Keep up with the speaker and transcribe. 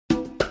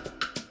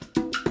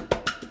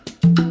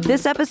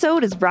This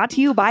episode is brought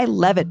to you by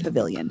Levitt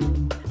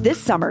Pavilion. This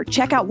summer,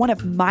 check out one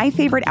of my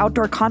favorite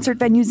outdoor concert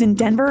venues in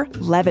Denver,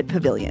 Levitt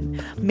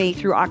Pavilion. May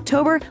through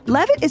October,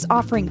 Levitt is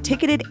offering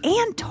ticketed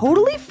and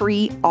totally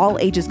free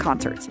all-ages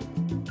concerts.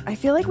 I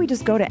feel like we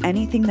just go to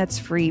anything that's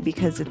free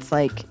because it's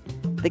like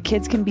the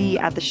kids can be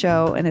at the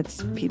show and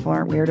it's people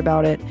aren't weird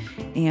about it,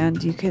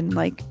 and you can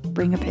like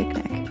bring a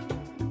picnic.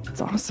 It's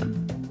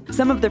awesome.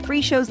 Some of the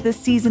free shows this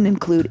season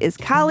include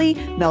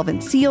Iskali,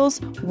 Melvin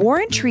Seals,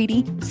 Warren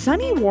Treaty,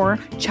 Sunny War,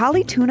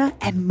 Charlie Tuna,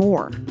 and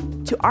more.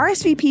 To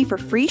RSVP for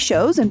free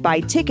shows and buy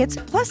tickets,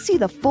 plus see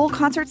the full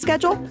concert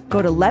schedule,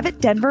 go to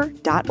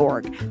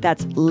levittdenver.org.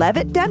 That's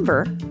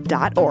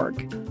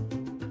levittdenver.org.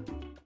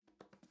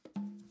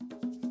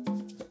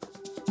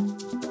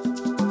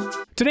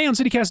 Today on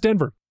CityCast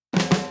Denver.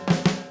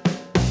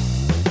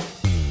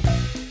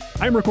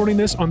 I'm recording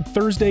this on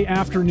Thursday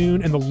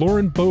afternoon, and the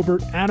Lauren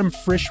Boebert-Adam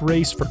Frisch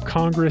race for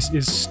Congress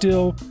is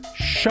still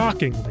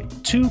shockingly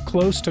too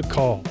close to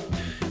call.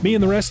 Me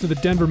and the rest of the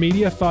Denver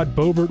media thought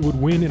Boebert would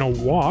win in a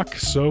walk,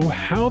 so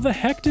how the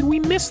heck did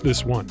we miss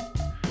this one?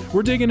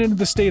 We're digging into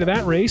the state of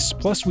that race,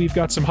 plus we've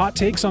got some hot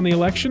takes on the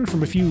election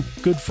from a few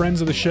good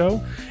friends of the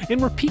show,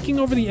 and we're peeking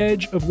over the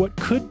edge of what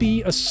could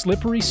be a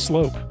slippery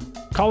slope.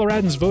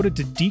 Coloradans voted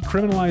to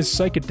decriminalize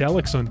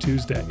psychedelics on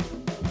Tuesday.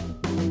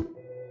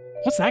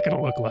 What's that going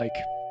to look like?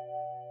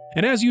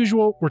 And as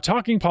usual, we're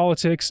talking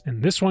politics,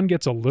 and this one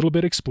gets a little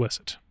bit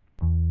explicit.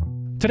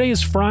 Today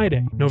is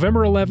Friday, November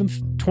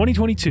 11th,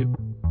 2022.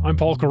 I'm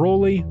Paul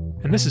Caroli,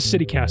 and this is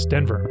CityCast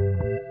Denver.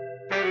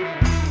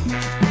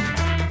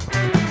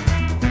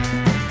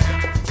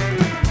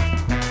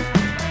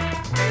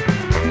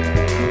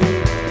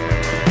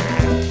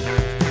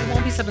 It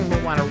won't be something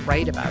we'll want to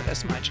write about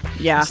as much.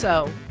 Yeah.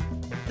 So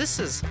this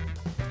is...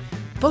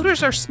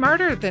 Voters are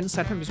smarter than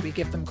sometimes we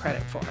give them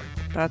credit for.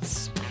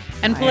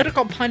 And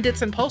political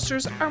pundits and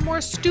pollsters are more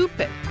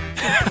stupid.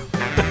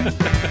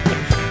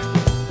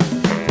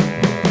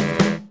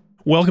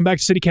 Welcome back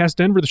to CityCast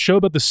Denver, the show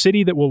about the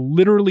city that will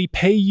literally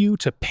pay you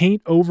to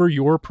paint over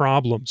your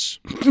problems.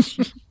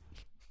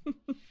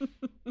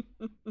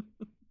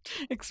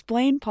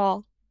 Explain,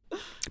 Paul.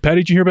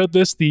 Patty, did you hear about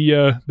this?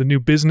 The new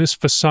business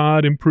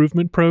facade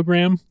improvement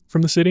program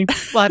from the city?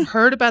 Well, I've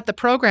heard about the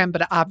program,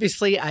 but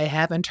obviously I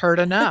haven't heard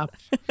enough.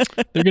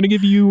 They're going to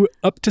give you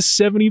up to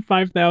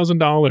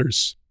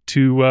 $75,000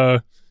 to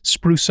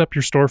spruce up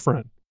your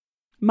storefront.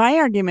 My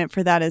argument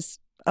for that is,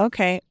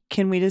 okay,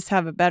 can we just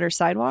have a better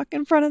sidewalk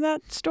in front of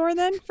that store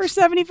then for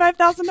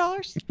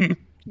 $75,000?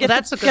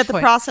 That's a good Get point.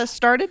 the process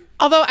started?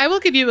 Although I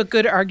will give you a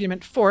good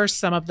argument for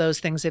some of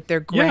those things if they're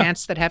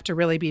grants that have to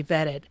really be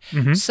vetted.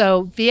 Mm-hmm.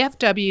 So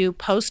VFW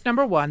post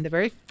number 1, the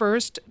very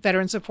first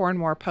Veterans of Foreign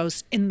War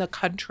post in the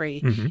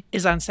country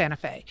is on Santa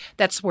Fe.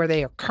 That's where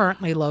they are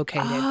currently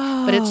located.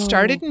 Oh. But it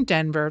started in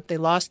Denver. They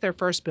lost their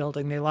first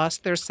building. They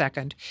lost their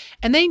second.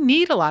 And they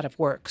need a lot of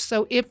work.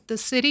 So if the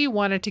city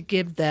wanted to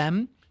give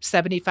them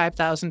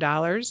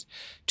 $75,000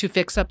 to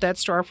fix up that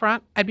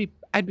storefront, I'd be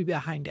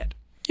behind it.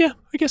 Yeah,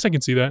 I guess I can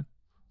see that.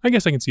 I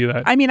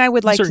mean, I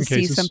would like to see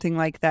cases. something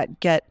like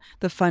that, get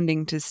the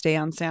funding to stay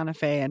on Santa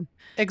Fe and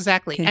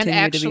Exactly. And continue to be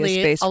a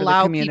actually space for the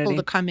allow community. people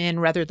to come in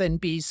rather than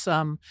be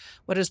some,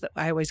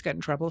 I always get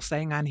in trouble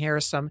saying on here,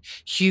 some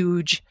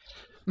huge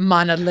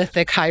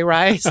monolithic high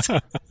rise.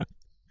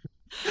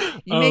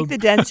 You make the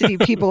density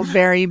people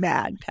very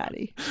mad,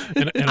 Patty.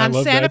 And I on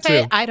love Santa that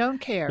Fe, too. I don't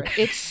care.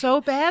 It's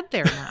so bad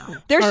there now.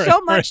 There's All right, so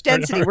all much right,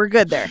 density. all right. We're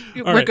good there.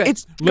 We're good.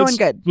 It's going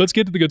good. Let's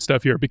get to the good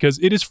stuff here because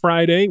it is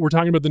Friday. We're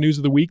talking about the news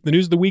of the week. The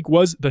news of the week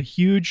was the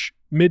huge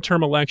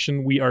midterm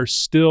election. We are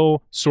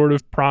still sort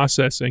of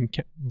processing.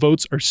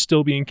 Votes are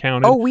still being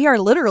counted. Oh, we are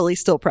literally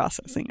still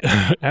processing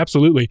it.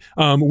 Absolutely.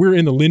 We're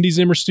in the Lindy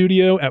Zimmer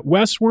studio at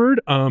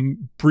Westward.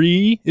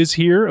 Bree is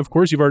here. Of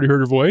course, you've already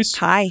heard her voice.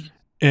 Hi.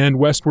 And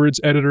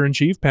Westward's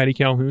editor-in-chief, Patty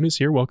Calhoun, is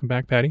here. Welcome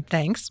back, Patty.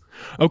 Thanks.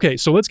 Okay,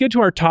 so let's get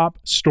to our top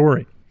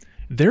story.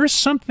 There's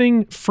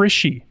something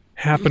frishy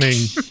happening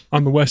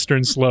on the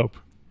western slope.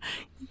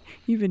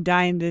 You've been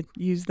dying to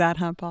use that,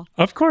 huh, Paul?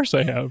 Of course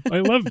I have. I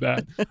love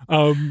that.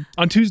 On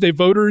Tuesday,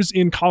 voters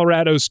in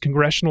Colorado's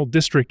Congressional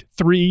District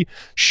 3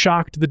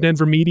 shocked the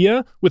Denver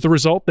media with a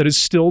result that is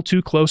still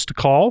too close to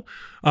call.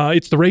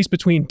 It's the race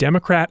between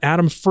Democrat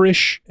Adam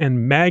Frisch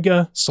and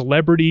MAGA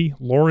celebrity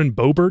Lauren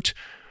Boebert.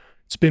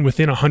 It's been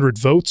within 100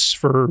 votes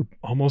for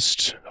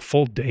almost a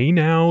full day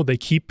now. They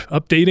keep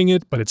updating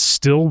it, but it's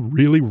still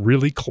really,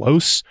 really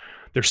close.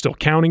 They're still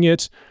counting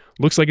it.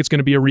 Looks like it's going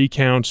to be a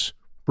recount.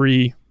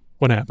 Bree,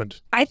 what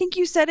happened? I think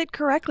you said it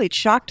correctly. It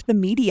shocked the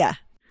media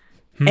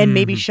and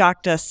maybe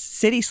shocked us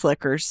city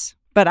slickers.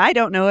 But I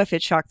don't know if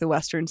it shocked the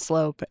Western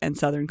Slope and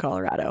Southern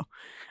Colorado.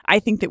 I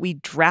think that we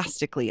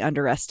drastically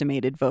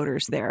underestimated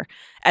voters there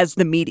as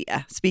the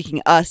media.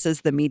 Speaking us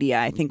as the media,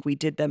 I think we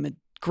did them a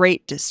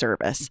great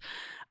disservice.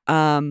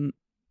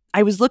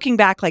 I was looking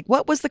back, like,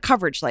 what was the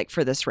coverage like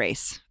for this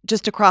race,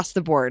 just across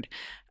the board?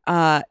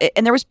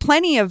 And there was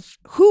plenty of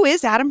who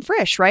is Adam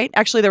Frisch, right?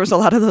 Actually, there was a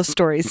lot of those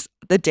stories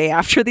the day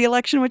after the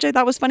election, which I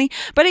thought was funny.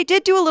 But I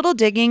did do a little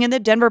digging, and the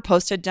Denver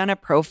Post had done a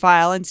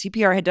profile and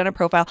CPR had done a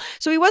profile.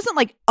 So he wasn't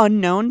like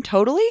unknown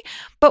totally.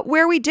 But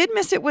where we did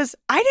miss it was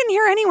I didn't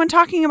hear anyone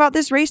talking about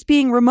this race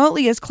being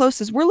remotely as close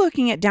as we're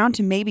looking at, down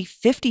to maybe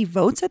 50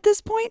 votes at this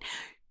point.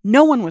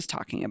 No one was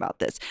talking about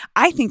this.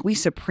 I think we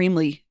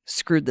supremely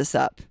screwed this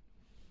up.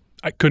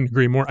 I couldn't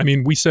agree more. I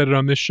mean, we said it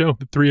on this show.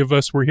 The three of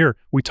us were here.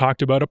 We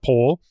talked about a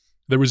poll.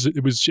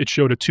 It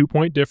showed a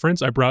 2-point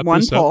difference. I brought One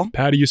this poll. up.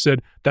 Patty, you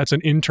said that's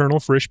an internal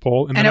Frisch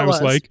poll, and then I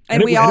was like,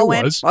 and we all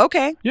went, was.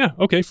 Okay, yeah,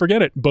 okay,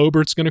 forget it.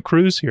 Boebert's going to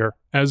cruise here,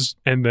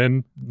 and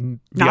then the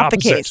not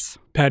opposite. the case.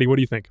 Patty, what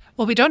do you think?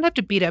 Well, we don't have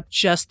to beat up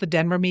just the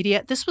Denver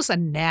media. This was a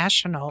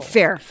national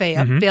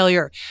Mm-hmm.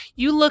 failure.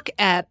 You look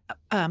at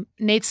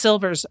Nate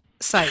Silver's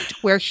site,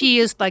 where he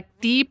is like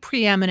the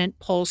preeminent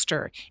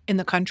pollster in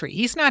the country.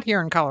 He's not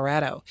here in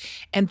Colorado.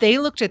 And they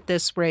looked at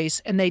this race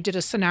and they did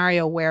a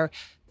scenario where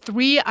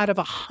 3 out of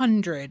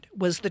 100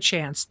 was the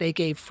chance they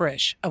gave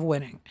Frisch of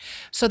winning.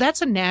 So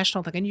that's a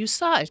national thing. And you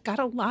saw it got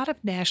a lot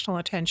of national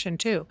attention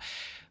too.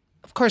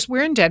 Of course,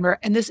 we're in Denver,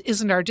 and this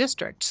isn't our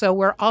district. So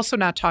we're also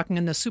not talking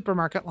in the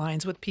supermarket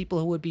lines with people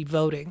who would be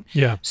voting.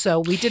 Yeah. So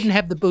we didn't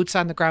have the boots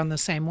on the ground the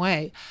same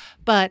way.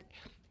 But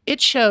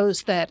it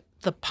shows that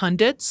the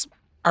pundits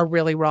are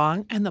really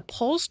wrong and the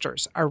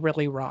pollsters are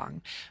really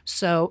wrong.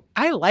 So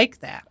I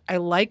like that. I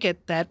like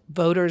it that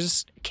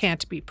voters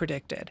can't be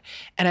predicted.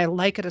 And I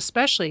like it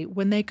especially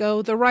when they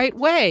go the right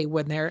way,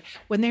 when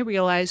they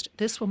realized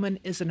this woman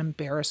is an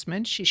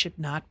embarrassment. She should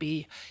not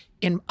be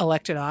in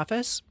elected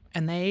office.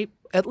 And they,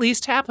 at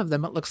least half of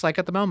them, it looks like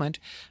at the moment,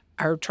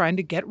 are trying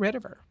to get rid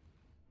of her.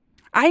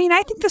 I mean,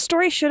 I think the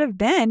story should have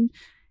been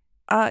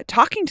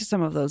talking to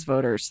some of those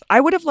voters.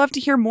 I would have loved to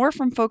hear more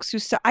from folks who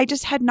I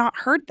just had not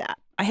heard that.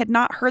 I had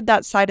not heard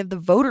that side of the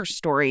voter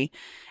story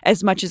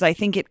as much as I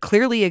think it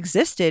clearly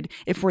existed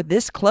if we're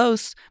this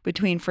close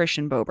between Frisch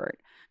and Boebert.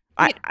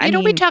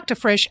 We talked to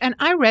Frisch, and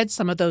I read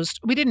some of those.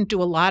 We didn't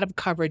do a lot of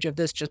coverage of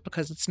this just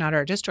because it's not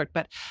our district,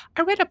 but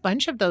I read a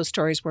bunch of those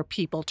stories where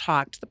people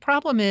talked. The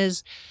problem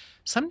is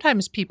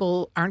sometimes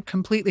people aren't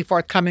completely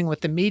forthcoming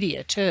with the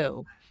media,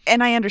 too.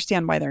 And I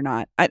understand why they're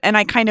not. And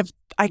I kind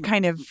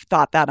of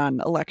thought that on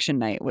election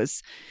night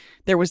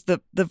there was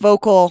the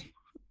vocal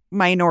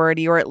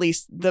minority, or at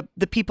least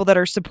the people that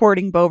are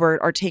supporting Boebert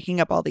are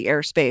taking up all the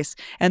airspace,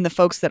 and the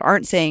folks that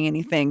aren't saying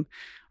anything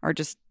are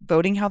just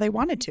voting how they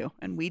wanted to.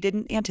 And we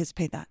didn't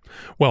anticipate that.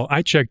 Well,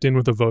 I checked in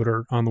with a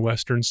voter on the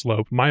Western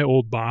Slope. My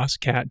old boss,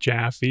 Kat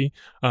Jaffe,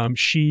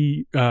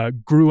 she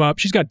grew up,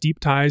 she's got deep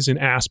ties in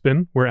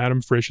Aspen, where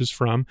Adam Frisch is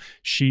from.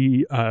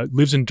 She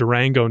lives in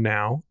Durango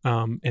now.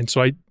 And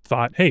so I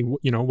thought, hey,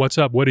 what's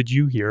up? What did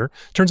you hear?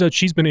 Turns out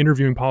she's been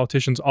interviewing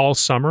politicians all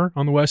summer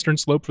on the Western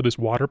Slope for this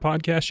water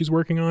podcast she's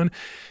working on.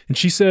 And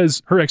she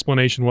says her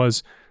explanation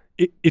was,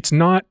 it's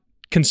not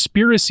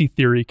conspiracy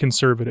theory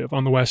conservative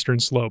on the Western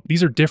Slope.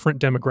 These are different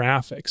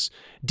demographics.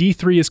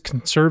 D3 is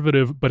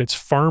conservative, but it's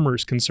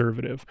farmers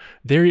conservative.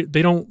 They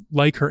don't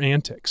like her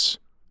antics.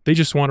 They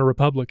just want a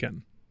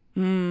Republican.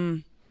 That's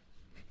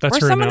or her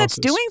someone analysis. that's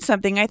doing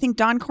something. I think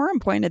Don Coram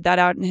pointed that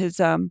out in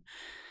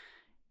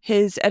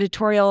his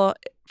editorial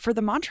for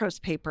the Montrose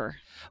paper.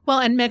 Well,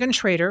 and Megan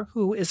Schrader,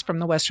 who is from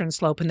the Western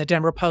Slope in the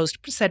Denver Post,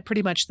 said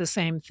pretty much the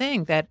same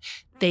thing, that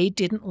they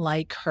didn't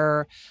like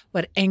her,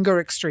 anger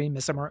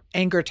extremism or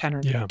anger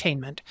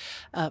entertainment.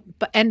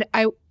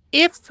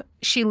 If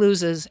she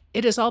loses,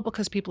 it is all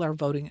because people are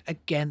voting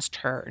against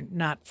her,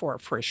 not for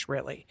Frisch,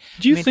 really.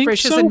 Do you think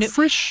Frisch so?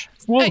 Frisch?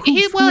 Well,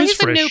 he's Frisch?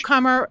 a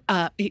newcomer.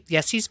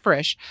 Yes, he's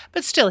Frisch.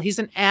 But still, he's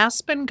an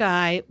Aspen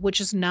guy, which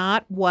is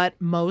not what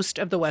most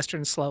of the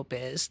Western Slope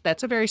is.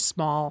 That's a very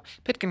small,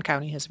 Pitkin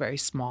County has a very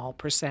small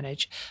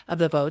percentage of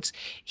the votes.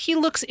 He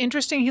looks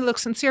interesting. He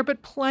looks sincere.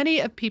 But plenty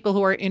of people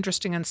who are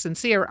interesting and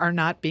sincere are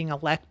not being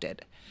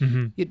elected.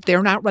 Mm-hmm.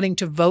 They're not running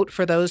to vote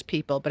for those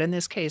people. But in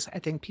this case, I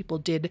think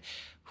people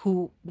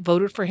who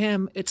voted for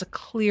him, it's a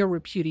clear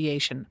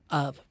repudiation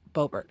of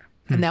Boebert.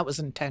 And that was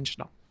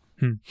intentional.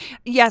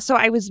 Yeah, so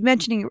I was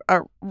mentioning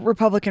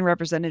Republican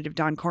Representative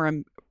Don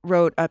Coram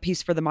wrote a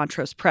piece for the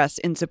Montrose Press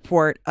in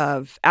support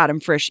of Adam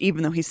Frisch,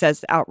 even though he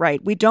says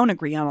outright, we don't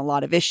agree on a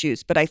lot of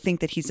issues, but I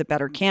think that he's a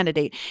better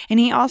candidate. And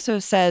he also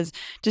says,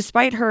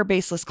 despite her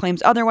baseless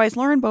claims otherwise,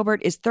 Lauren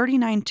Boebert is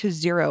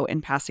 39-0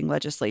 in passing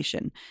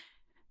legislation.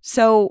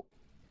 So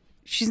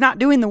she's not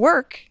doing the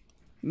work.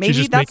 Maybe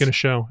she's just making a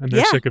show, and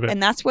they're sick of it.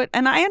 And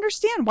I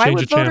understand why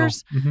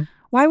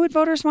would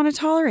voters want to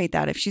tolerate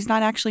that if she's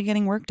not actually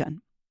getting work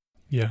done?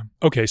 Yeah.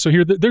 Okay. So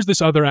here, there's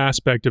this other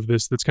aspect of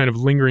this that's kind of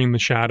lingering in the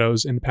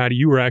shadows. And Patty,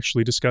 you were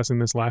actually discussing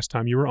this last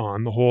time you were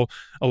on, the whole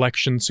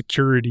election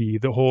security,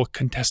 the whole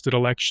contested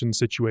election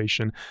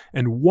situation.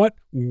 And what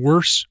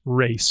worse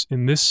race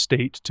in this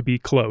state to be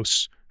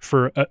close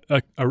for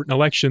an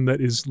election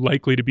that is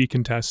likely to be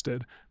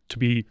contested, to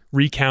be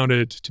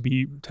recounted, to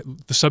be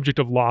the subject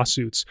of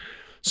lawsuits.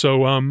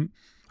 So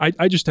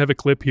I just have a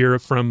clip here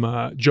from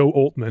Joe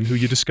Oltmann, who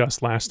you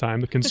discussed last time,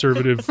 the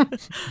conservative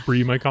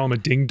Bree might call him a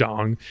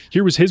ding-dong.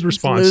 Here was his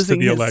response to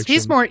the election.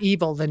 He's more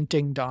evil than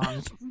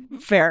ding-dong.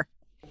 Fair.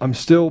 I'm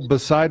still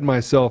beside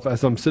myself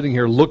as I'm sitting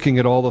here looking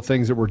at all the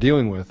things that we're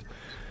dealing with.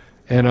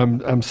 And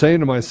I'm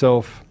saying to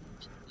myself,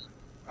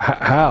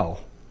 how?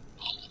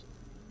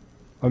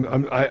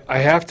 I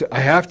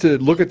have to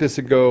look at this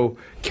and go,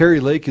 Kari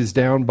Lake is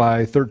down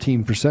by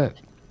 13%.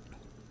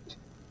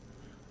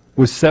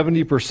 With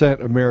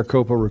 70% of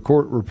Maricopa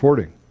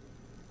reporting.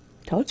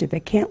 Told you, they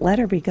can't let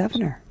her be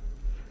governor.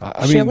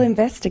 I She'll mean,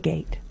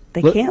 investigate.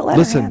 They can't let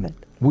her have it.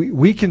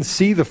 We can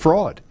see the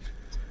fraud.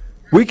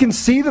 We can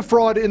see the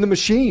fraud in the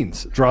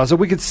machines, Draza.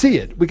 We could see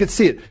it. We could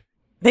see it.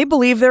 They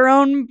believe their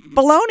own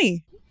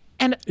baloney.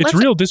 And it's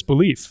real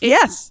disbelief.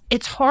 Yes.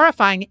 It's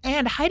horrifying.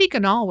 And Heidi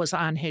Ganahl was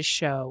on his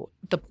show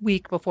the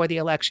week before the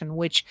election,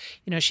 which,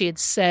 she had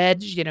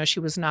said, she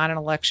was not an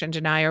election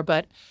denier,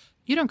 but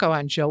you don't go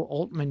on Joe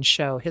Oltmann's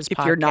show, his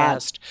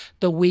podcast,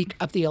 the week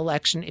of the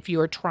election, if you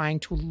are trying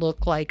to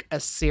look like a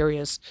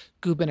serious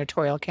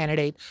gubernatorial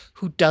candidate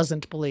who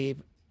doesn't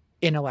believe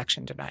in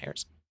election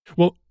deniers.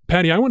 Well,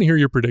 Patty, I want to hear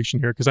your prediction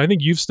here because I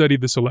think you've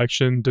studied this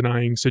election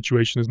denying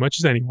situation as much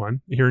as anyone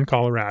here in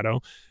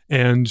Colorado.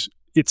 And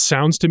it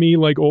sounds to me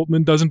like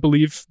Oltmann doesn't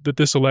believe that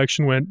this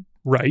election went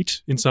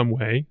right in some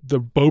way.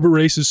 The Boebert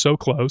race is so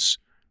close.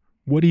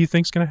 What do you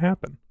think's going to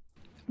happen?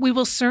 We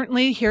will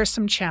certainly hear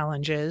some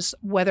challenges,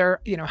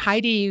 whether,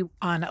 Heidi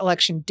on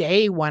election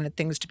day wanted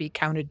things to be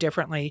counted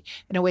differently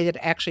in a way that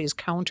actually is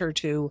counter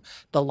to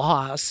the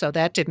law. So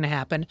that didn't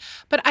happen.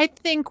 But I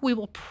think we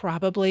will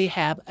probably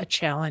have a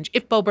challenge.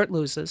 If Boebert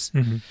loses,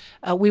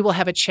 we will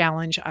have a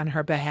challenge on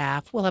her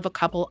behalf. We'll have a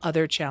couple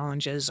other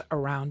challenges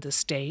around the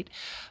state.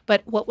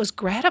 But what was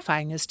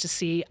gratifying is to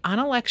see on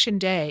election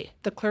day,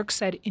 the clerk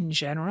said in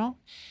general,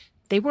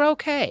 they were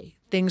okay.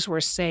 Things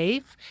were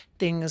safe.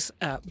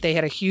 They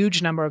had a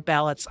huge number of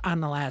ballots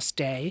on the last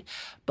day,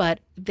 but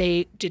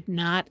they did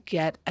not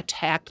get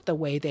attacked the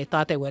way they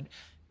thought they would,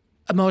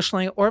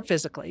 emotionally or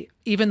physically,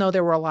 even though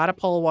there were a lot of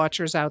poll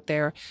watchers out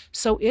there.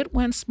 So it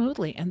went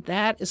smoothly, and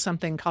that is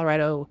something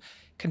Colorado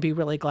can be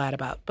really glad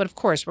about. But of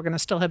course, we're going to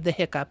still have the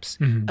hiccups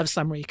of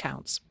some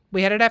recounts.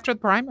 We had it after the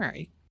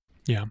primary.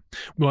 Yeah.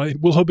 Well,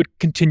 we'll hope it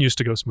continues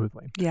to go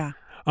smoothly. Yeah.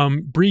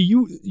 Bree,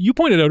 you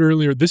pointed out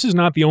earlier, this is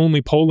not the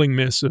only polling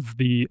miss of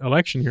the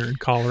election here in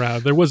Colorado.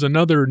 There was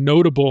another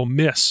notable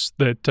miss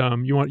that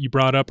you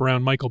brought up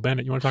around Michael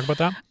Bennet. You want to talk about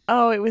that?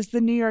 Oh, it was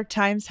the New York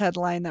Times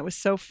headline that was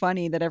so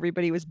funny that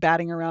everybody was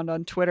batting around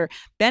on Twitter.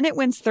 Bennet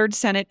wins third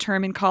Senate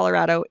term in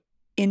Colorado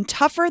in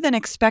tougher than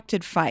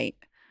expected fight.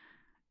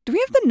 Do we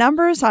have the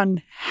numbers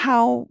on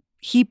how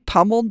he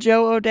pummeled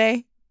Joe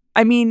O'Dea?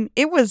 I mean,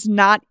 it was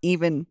not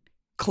even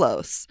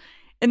close.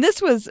 And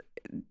this was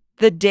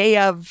the day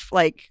of,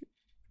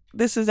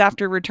 this is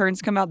after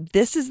returns come out.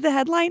 This is the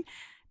headline.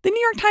 The New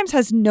York Times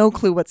has no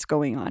clue what's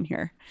going on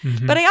here.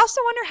 But I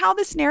also wonder how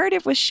this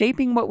narrative was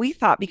shaping what we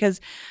thought, because,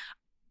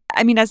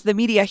 as the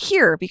media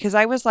here, because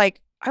I was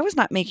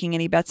not making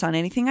any bets on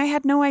anything. I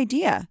had no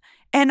idea.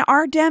 And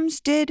our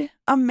Dems did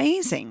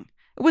amazing.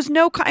 It was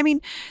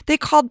they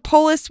called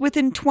Polis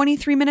within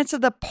 23 minutes of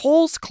the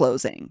polls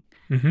closing.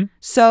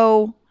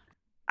 So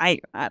I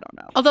don't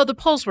know. Although the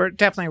polls were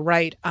definitely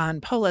right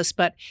on Polis,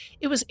 but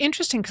it was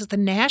interesting because the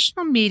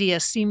national media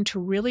seemed to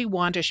really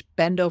want to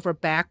bend over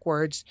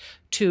backwards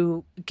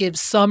to give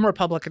some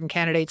Republican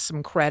candidates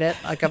some credit.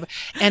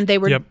 And they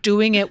were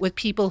doing it with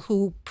people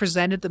who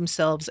presented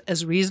themselves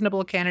as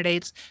reasonable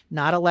candidates,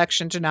 not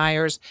election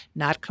deniers,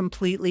 not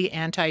completely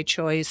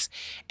anti-choice.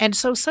 And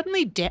so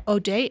suddenly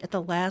O'Dea at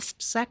the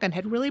last second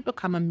had really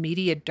become a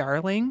media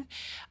darling.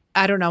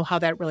 I don't know how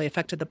that really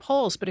affected the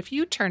polls, but if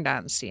you turned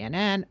on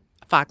CNN,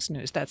 Fox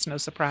News, that's no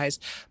surprise.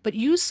 But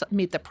you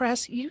Meet the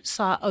Press, you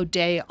saw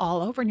O'Dea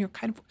all over, and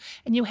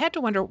and you had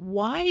to wonder,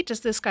 why does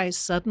this guy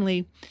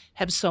suddenly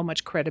have so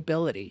much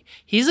credibility?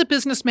 He's a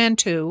businessman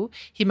too.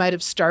 He might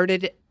have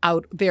started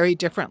out very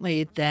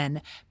differently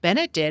than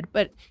Bennet did,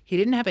 but he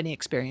didn't have any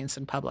experience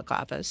in public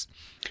office.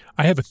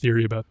 I have a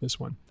theory about this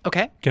one.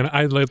 Okay.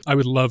 I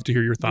would love to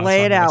hear your thoughts.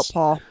 Lay it on out, this.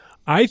 Paul.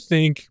 I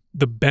think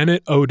the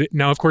Bennet O'Dea.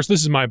 Now, of course,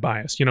 this is my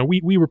bias.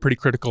 We were pretty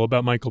critical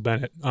about Michael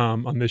Bennet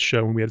on this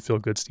show when we had Phil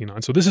Goodstein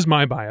on. So this is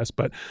my bias.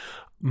 But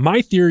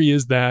my theory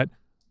is that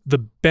the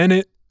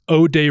Bennet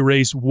O'Dea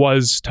race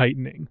was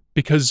tightening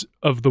because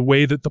of the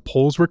way that the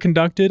polls were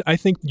conducted. I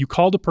think you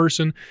called a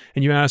person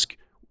and you ask,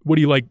 what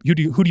do you like? Who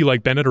do you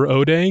like, Bennet or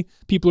O'Dea?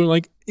 People are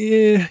like,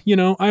 I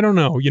don't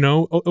know.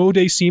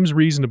 O'Dea seems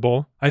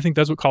reasonable. I think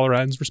that's what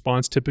Coloradans'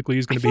 response typically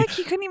is going to be. I feel like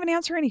he couldn't even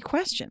answer any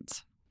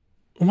questions.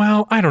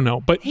 Well, I don't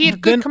know, but he had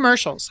good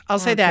commercials. I'll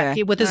say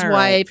that. With his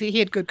wife, he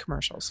had good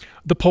commercials.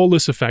 The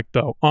Polis effect,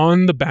 though,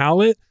 on the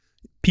ballot,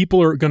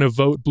 people are going to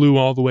vote blue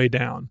all the way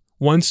down.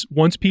 Once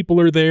people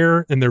are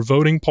there and they're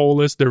voting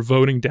Polis, they're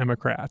voting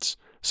Democrats.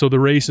 So the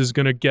race is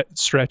going to get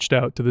stretched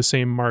out to the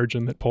same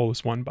margin that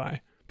Polis won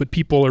by. But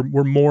people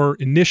were more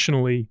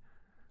initially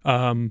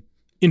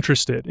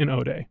interested in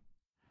O'Dea.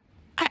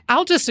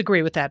 I'll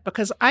disagree with that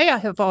because I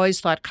have always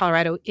thought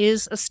Colorado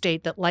is a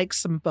state that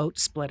likes some vote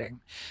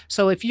splitting.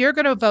 So if you're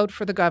going to vote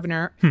for the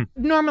governor,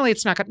 normally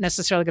it's not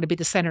necessarily going to be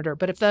the senator,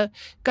 but if the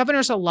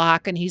governor's a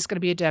lock and he's going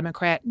to be a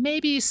Democrat,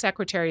 maybe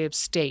Secretary of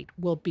State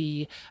will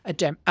be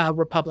a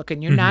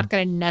Republican. You're not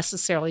going to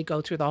necessarily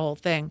go through the whole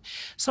thing.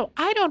 So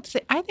I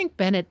think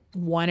Bennett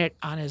won it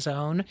on his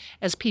own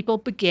as people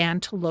began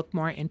to look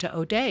more into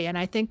O'Day. And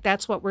I think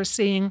that's what we're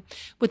seeing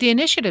with the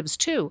initiatives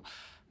too.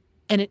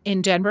 And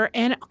in Denver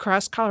and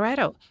across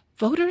Colorado,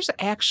 voters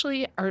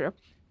actually are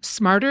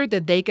smarter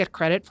than they get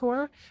credit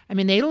for. I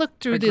mean, they look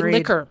through the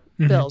liquor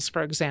bills,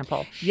 for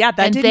example. Yeah,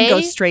 that didn't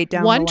go straight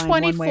down the line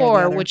one way or the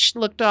 124, other. which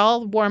looked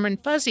all warm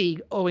and fuzzy,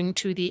 owing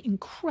to the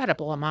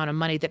incredible amount of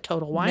money that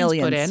Total Wines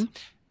put in.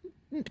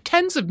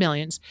 Tens of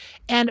millions.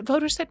 And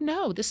voters said,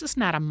 no, this is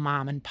not a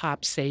mom and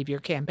pop savior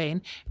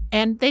campaign.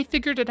 And they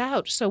figured it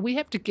out. So we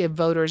have to give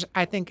voters,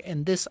 I think,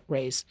 in this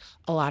race,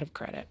 a lot of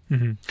credit.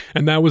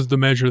 And that was the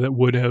measure that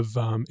would have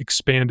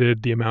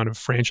expanded the amount of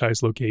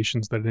franchise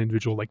locations that an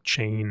individual like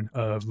chain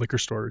of liquor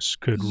stores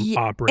could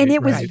operate. And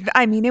it was,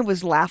 it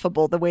was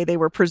laughable the way they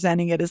were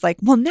presenting it as like,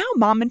 well, now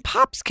mom and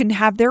pops can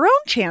have their own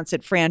chance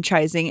at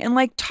franchising and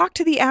like talk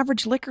to the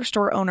average liquor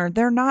store owner.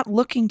 They're not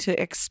looking to,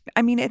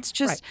 it's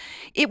just,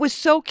 it was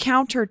so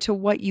counter to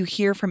what you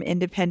hear from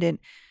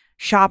independent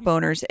shop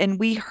owners. And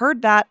we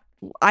heard that.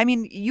 I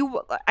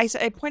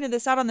pointed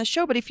this out on the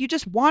show, but if you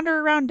just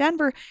wander around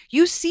Denver,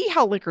 you see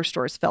how liquor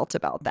stores felt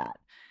about that.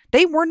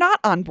 They were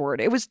not on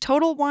board. It was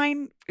total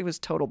wine. It was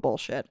total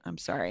bullshit. I'm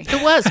sorry.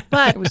 It was,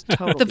 but it was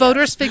total the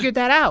voters figured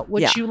that out,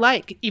 what you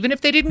like, even if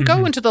they didn't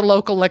go into the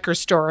local liquor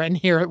store and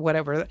hear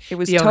whatever it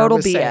was total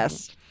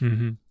BS.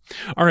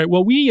 All right.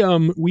 Well,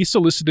 we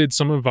solicited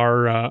some of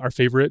our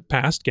favorite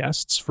past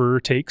guests for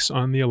takes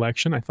on the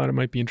election. I thought it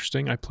might be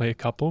interesting. I play a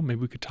couple. Maybe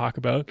we could talk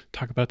about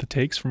the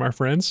takes from our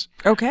friends.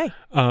 Okay.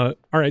 All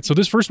right. So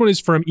this first one is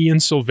from Ian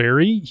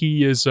Silveri.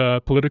 He is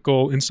a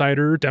political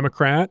insider,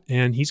 Democrat,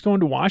 and he's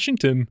going to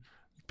Washington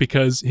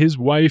because his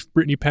wife,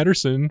 Brittany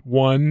Pedersen,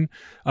 won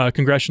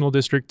Congressional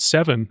District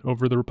 7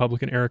 over the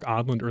Republican Eric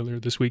Odland earlier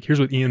this week.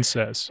 Here's what Ian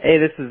says. Hey,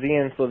 this is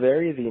Ian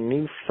Silveri, the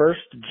new first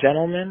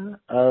gentleman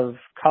of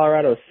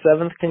Colorado's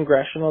 7th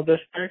Congressional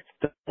District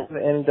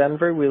in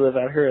Denver. We live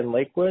out here in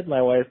Lakewood.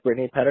 My wife,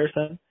 Brittany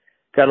Pedersen,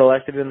 got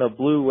elected in the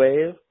blue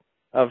wave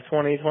of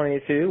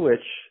 2022, which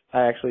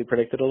I actually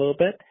predicted a little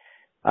bit.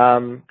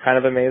 Kind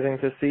of amazing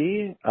to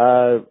see.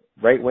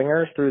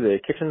 Right-wingers threw the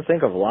kitchen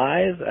sink of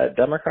lies at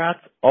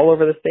Democrats all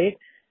over the state,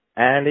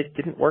 and it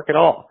didn't work at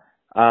all.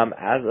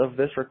 As of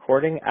this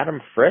recording,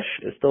 Adam Frisch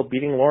is still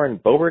beating Lauren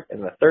Boebert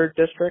in the 3rd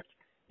district.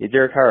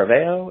 Yadira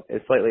Caraveo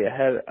is slightly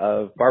ahead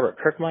of Barbara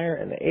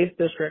Kirkmeyer in the 8th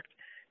district,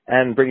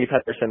 and Brittany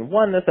Pedersen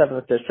won the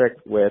 7th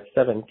district with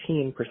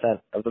 17%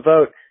 of the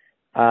vote,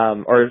 a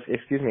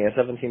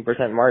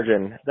 17%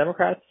 margin.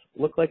 Democrats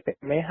look like they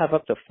may have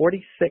up to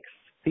 46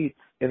 seats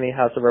in the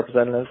House of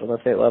Representatives on the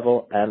state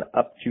level and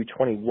up to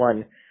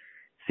 21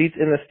 seats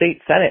in the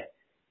state Senate.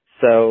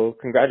 So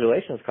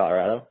congratulations,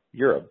 Colorado.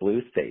 You're a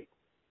blue state.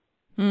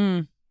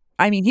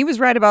 He was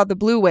right about the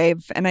blue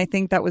wave, and I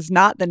think that was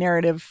not the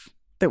narrative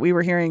that we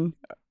were hearing,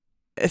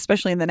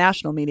 especially in the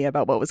national media,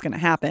 about what was going to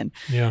happen.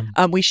 Yeah.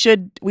 We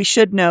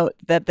should note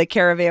that the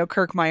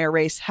Caraveo-Kirkmeyer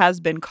race has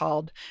been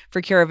called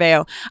for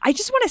Caraveo. I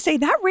just want to say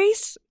that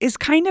race is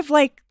kind of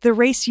like the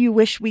race you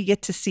wish we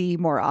get to see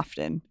more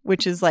often,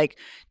 which is like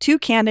two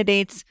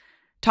candidates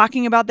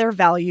talking about their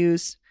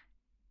values,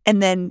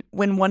 and then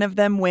when one of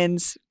them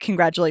wins,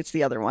 congratulates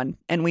the other one,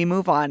 and we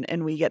move on,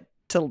 and we get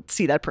to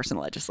see that person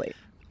legislate.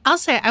 I'll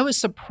say I was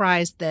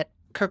surprised that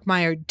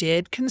Kirkmeyer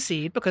did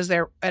concede because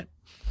they're at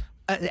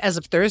as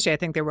of Thursday, I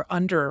think they were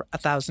under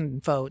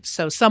 1,000 votes.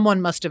 So someone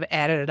must have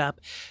added it up.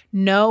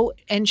 No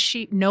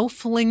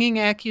flinging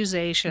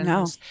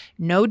accusations,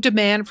 no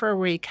demand for a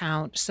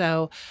recount.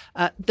 So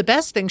the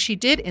best thing she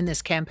did in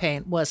this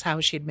campaign was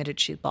how she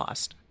admitted she'd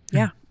lost.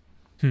 Yeah.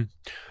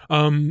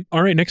 All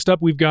right. Next up,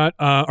 we've got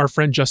our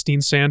friend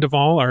Justine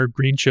Sandoval, our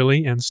Green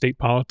Chili and state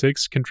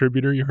politics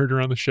contributor. You heard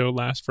her on the show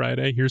last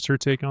Friday. Here's her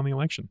take on the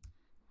election.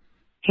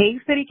 Hey,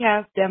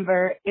 CityCast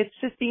Denver. It's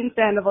Justine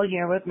Sandoval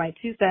here with my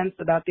 2 cents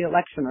about the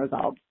election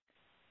results.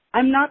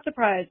 I'm not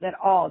surprised that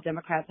all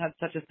Democrats have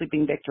such a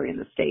sleeping victory in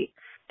the state.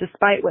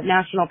 Despite what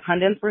national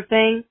pundits were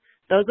saying,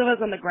 those of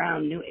us on the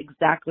ground knew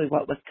exactly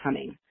what was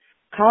coming.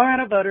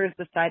 Colorado voters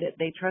decided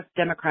they trust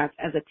Democrats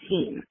as a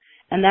team,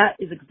 and that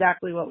is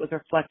exactly what was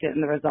reflected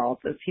in the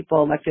results as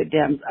people elected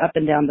Dems up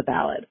and down the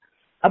ballot.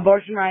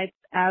 Abortion rights,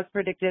 as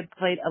predicted,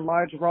 played a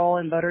large role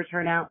in voter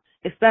turnout,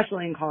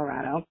 especially in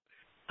Colorado.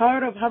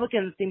 Colorado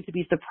Republicans seem to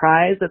be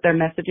surprised that their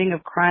messaging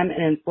of crime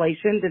and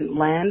inflation didn't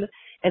land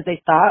as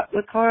they thought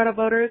with Colorado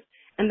voters.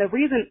 And the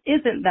reason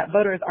isn't that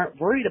voters aren't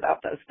worried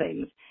about those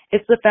things.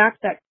 It's the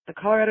fact that the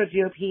Colorado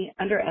GOP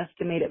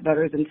underestimated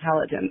voters'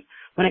 intelligence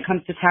when it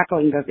comes to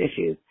tackling those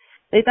issues.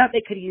 They thought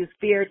they could use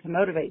fear to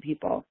motivate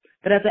people.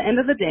 But at the end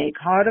of the day,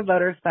 Colorado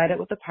voters sided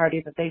with the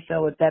party that they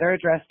feel would better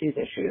address these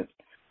issues.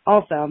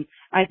 Also,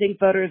 I think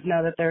voters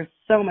know that there's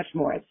so much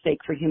more at stake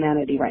for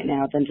humanity right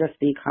now than just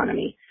the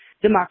economy.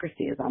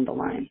 Democracy is on the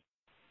line.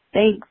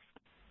 Thanks.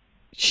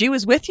 She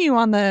was with you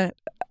on the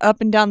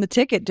up and down the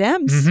ticket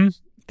Dems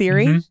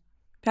theory. Mm-hmm.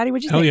 Patty,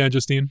 what'd you think? Hell yeah,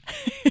 Justine.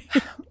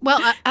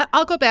 Well,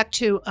 I'll go back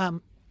to,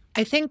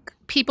 I think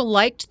people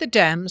liked the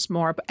Dems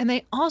more, and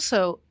they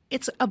also,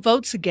 it's a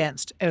votes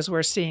against, as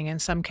we're seeing in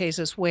some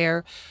cases,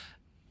 where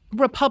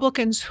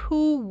Republicans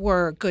who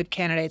were good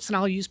candidates, and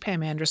I'll use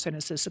Pam Anderson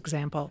as this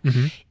example,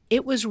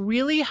 it was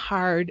really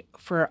hard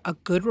for a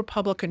good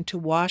Republican to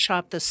wash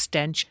off the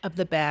stench of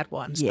the bad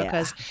ones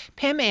because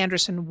Pam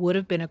Anderson would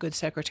have been a good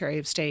Secretary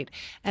of State.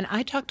 And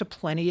I talked to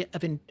plenty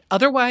of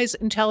otherwise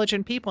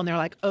intelligent people, and they're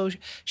like, oh,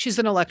 she's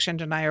an election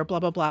denier, blah,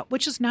 blah, blah,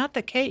 which is not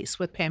the case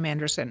with Pam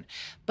Anderson.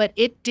 But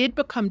it did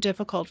become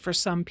difficult for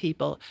some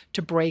people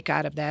to break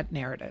out of that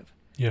narrative.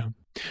 Yeah.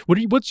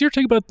 What's your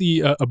take about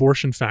the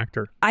abortion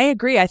factor? I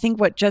agree. I think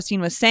what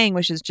Justine was saying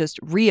was just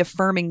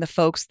reaffirming the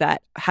folks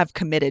that have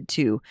committed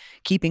to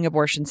keeping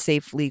abortion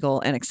safe,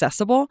 legal, and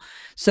accessible.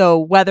 So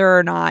whether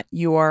or not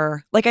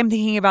you're, like, I'm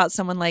thinking about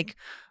someone like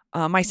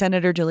my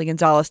Senator Julie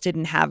Gonzalez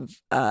didn't have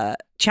a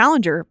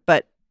challenger,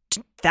 but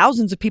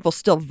thousands of people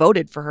still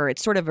voted for her.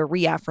 It's sort of a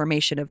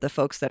reaffirmation of the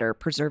folks that are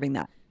preserving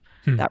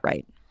that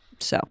right.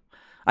 So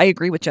I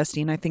agree with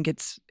Justine. I think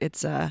it's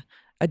a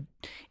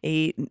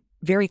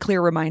very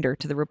clear reminder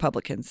to the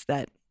Republicans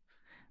that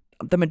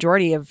the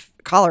majority of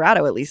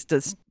Colorado, at least,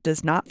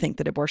 does not think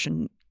that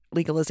abortion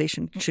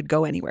legalization should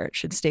go anywhere. It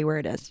should stay where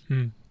it is.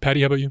 Patty,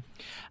 how about you?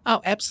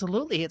 Oh,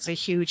 absolutely. It's a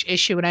huge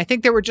issue. And I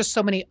think there were just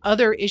so many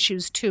other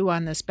issues, too,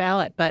 on this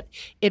ballot. But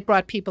it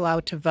brought people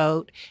out to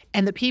vote.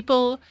 And the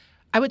people,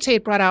 I would say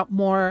it brought out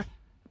more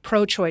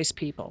pro-choice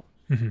people.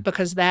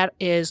 Because that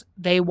is,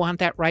 they want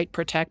that right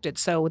protected.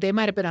 So they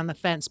might have been on the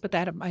fence, but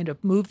that might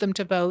have moved them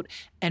to vote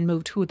and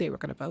moved who they were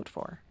going to vote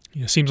for.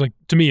 Yeah, it seems like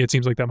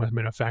that might have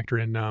been a factor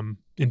in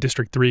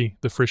District 3,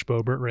 the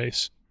Frisch-Boebert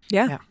race.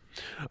 Yeah.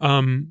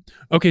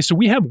 Okay, so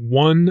we have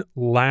one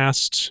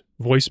last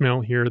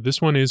voicemail here.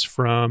 This one is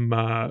from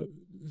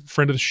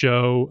friend of the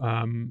show.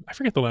 I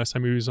forget the last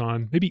time he was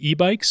on. Maybe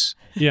e-bikes?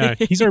 Yeah,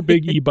 he's our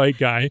big e-bike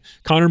guy.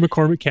 Connor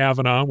McCormick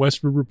Kavanaugh,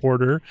 Westwood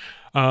reporter.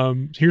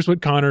 Here's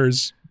what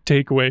Connor's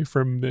takeaway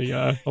from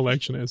the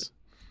election is.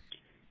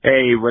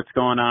 Hey, what's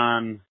going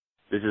on?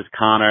 This is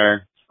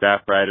Connor,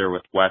 staff writer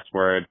with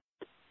Westword.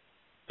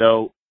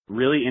 So,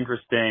 really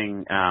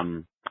interesting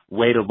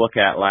way to look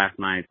at last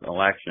night's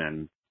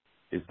election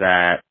is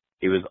that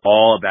it was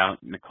all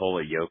about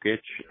Nikola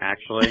Jokic,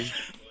 actually.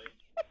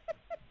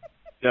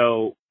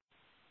 So,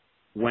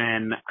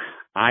 when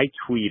I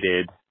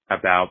tweeted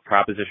about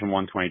Proposition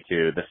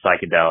 122, the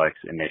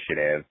psychedelics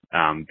initiative,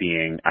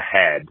 being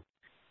ahead,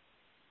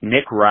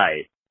 Nick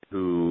Wright,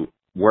 who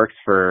works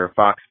for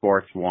Fox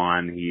Sports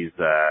 1, he's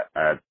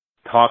a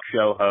talk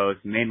show host,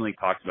 mainly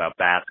talks about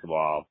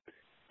basketball.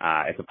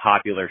 It's a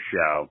popular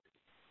show.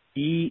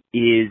 He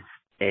is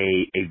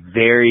a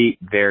very,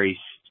 very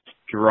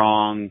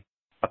strong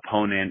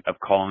opponent of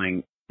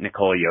calling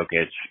Nikola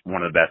Jokic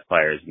one of the best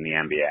players in the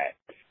NBA.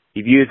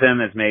 He views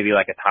him as maybe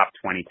like a top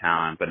 20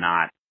 talent, but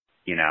not,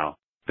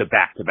 the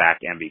back-to-back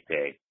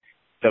MVP.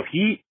 So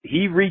he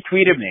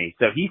retweeted me.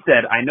 So he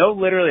said, I know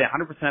literally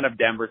 100% of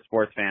Denver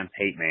sports fans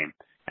hate me,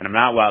 and I'm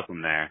not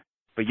welcome there.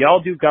 But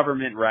y'all do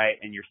government right,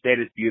 and your state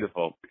is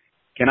beautiful.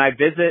 Can I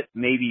visit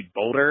maybe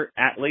Boulder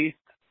at least?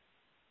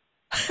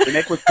 So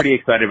Nick was pretty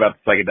excited about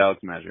the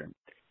psychedelics measure.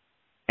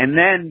 And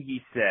then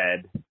he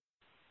said,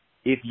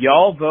 if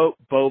y'all vote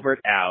Boebert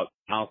out,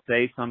 I'll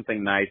say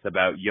something nice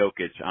about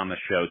Jokic on the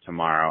show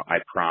tomorrow, I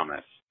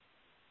promise.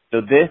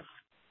 So this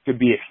could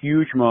be a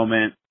huge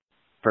moment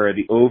for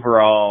the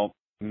overall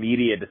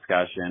media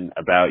discussion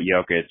about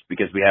Jokic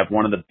because we have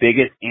one of the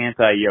biggest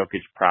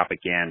anti-Jokic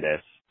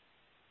propagandists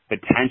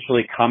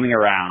potentially coming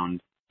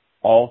around,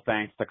 all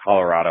thanks to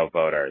Colorado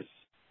voters.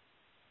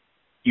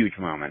 Huge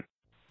moment.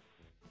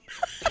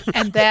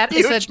 And that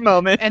is Huge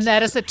moment. And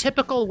that is a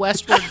typical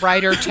Westward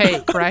writer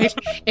take, right?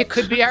 It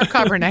could be our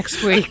cover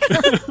next week.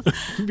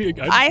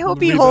 I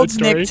hope he holds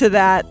Nick to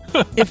that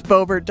if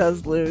Boebert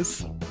does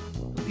lose.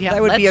 Yeah,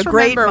 that would be a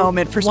great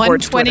moment for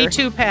sports Twitter.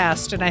 122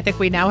 passed, and I think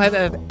we now have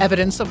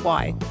evidence of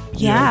why.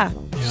 Yeah.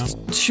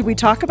 Should we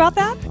talk about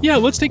that? Yeah,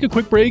 let's take a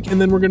quick break, and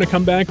then we're going to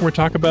come back and we'll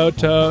talk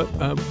about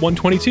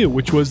 122,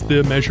 which was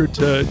the measure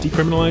to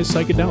decriminalize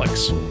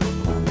psychedelics.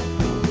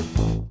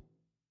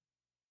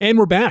 And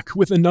we're back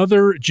with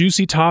another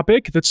juicy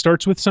topic that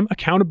starts with some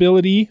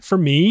accountability for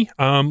me.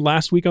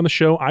 Last week on the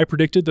show, I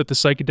predicted that the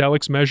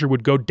psychedelics measure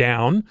would go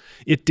down.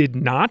 It did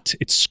not.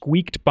 It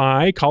squeaked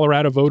by.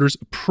 Colorado voters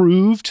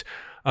approved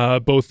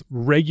both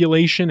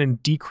regulation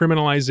and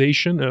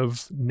decriminalization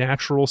of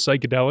natural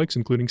psychedelics,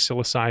 including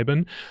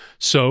psilocybin.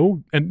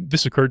 So, and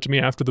this occurred to me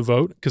after the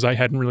vote because I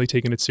hadn't really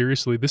taken it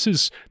seriously. This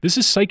is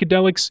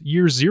psychedelics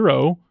year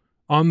 0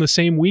 on the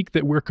same week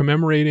that we're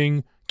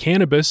commemorating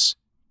cannabis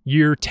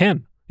year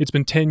 10. It's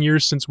been 10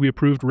 years since we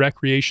approved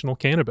recreational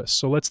cannabis.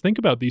 So let's think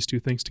about these two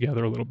things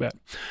together a little bit.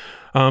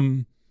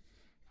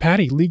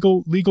 Patty,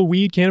 legal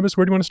weed, cannabis,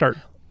 where do you want to start?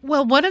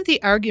 Well, one of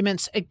the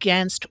arguments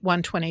against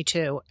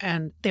 122,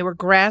 and they were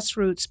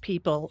grassroots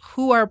people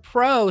who are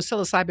pro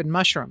psilocybin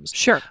mushrooms.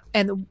 Sure.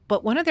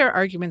 But one of their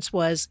arguments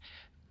was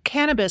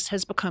cannabis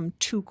has become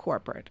too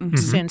corporate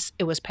since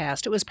it was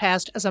passed. It was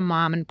passed as a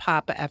mom and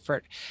pop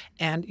effort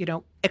and,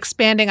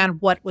 expanding on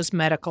what was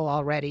medical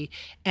already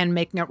and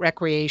making it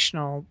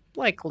recreational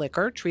like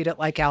liquor, treat it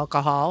like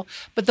alcohol.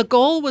 But the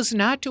goal was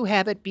not to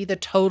have it be the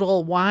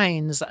total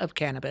wines of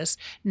cannabis,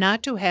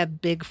 not to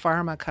have big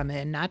pharma come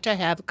in, not to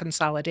have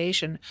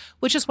consolidation,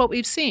 which is what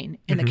we've seen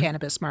in the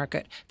cannabis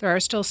market. There are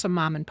still some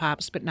mom and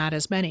pops, but not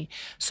as many.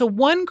 So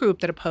one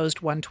group that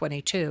opposed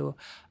 122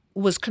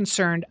 was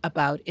concerned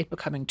about it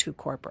becoming too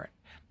corporate.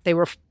 They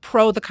were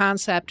pro the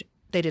concept.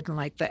 They didn't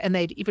like that. And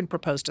they'd even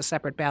proposed a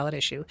separate ballot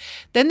issue.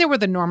 Then there were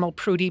the normal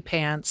prudy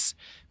pants,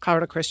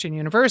 Colorado Christian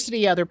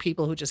University, other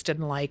people who just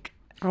didn't like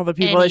all the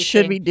people that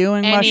should be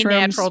doing any mushrooms.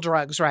 Natural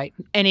drugs, right.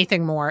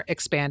 Anything more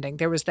expanding.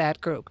 There was that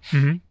group.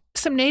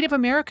 Some Native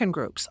American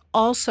groups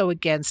also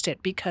against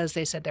it because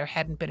they said there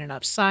hadn't been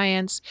enough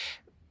science.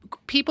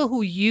 People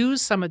who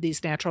use some of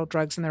these natural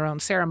drugs in their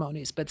own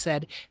ceremonies, but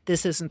said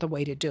this isn't the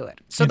way to do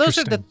it. So those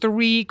are the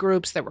three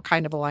groups that were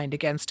kind of aligned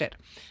against it.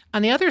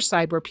 On the other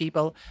side were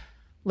people,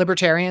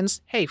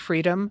 libertarians, hey,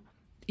 freedom,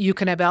 you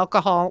can have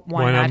alcohol,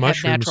 why not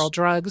have natural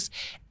drugs?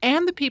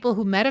 And the people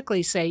who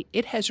medically say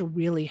it has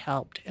really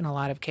helped in a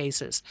lot of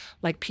cases,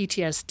 like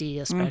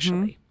PTSD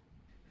especially.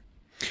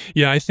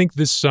 Yeah, I think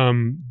this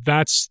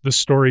that's the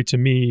story to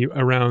me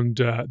around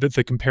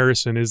the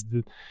comparison is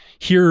that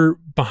here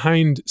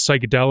behind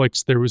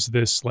psychedelics there was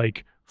this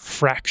like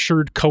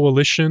fractured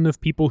coalition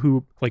of people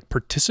who like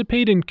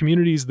participate in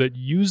communities that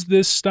use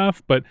this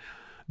stuff, but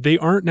they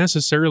aren't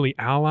necessarily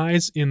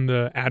allies in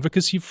the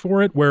advocacy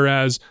for it.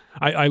 Whereas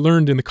I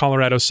learned in the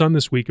Colorado Sun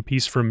this week a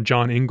piece from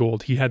John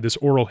Ingold. He had this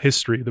oral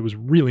history that was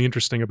really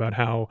interesting about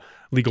how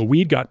legal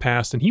weed got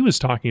passed. And he was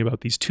talking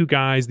about these two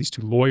guys, these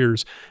two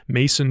lawyers,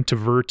 Mason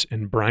Tvert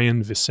and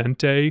Brian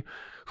Vicente,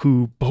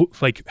 who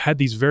both like had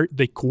these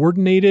they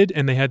coordinated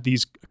and they had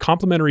these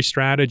complementary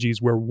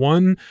strategies where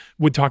one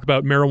would talk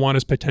about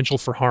marijuana's potential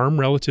for harm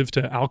relative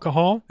to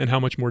alcohol and how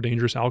much more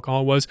dangerous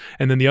alcohol was.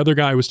 And then the other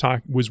guy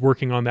was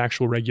working on the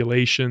actual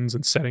regulations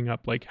and setting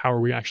up like, how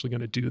are we actually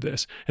going to do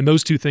this? And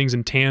those two things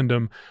in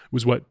tandem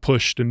was what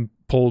pushed and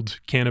pulled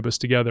cannabis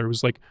together. It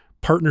was like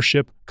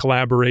partnership,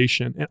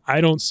 collaboration. And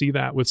I don't see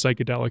that with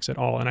psychedelics at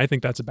all. And I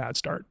think that's a bad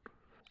start.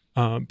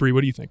 Bree,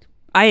 what do you think?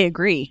 I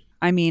agree.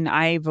 I mean,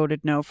 I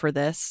voted no for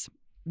this,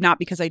 not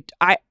because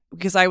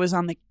because I was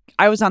on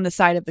the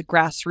side of the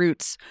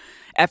grassroots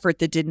effort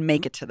that didn't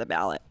make it to the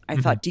ballot. I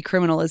thought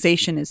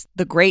decriminalization is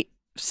the great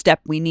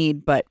step we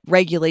need, but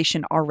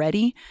regulation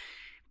already,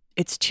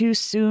 it's too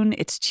soon.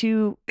 It's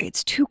too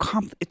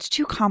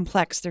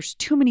complex. There's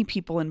too many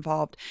people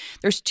involved.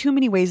 There's too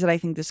many ways that I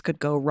think this could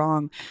go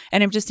wrong.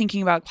 And I'm just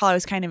thinking about, Paul, I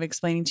was kind of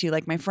explaining to you,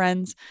 like my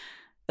friends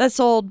that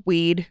sold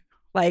weed,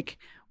 like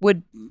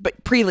would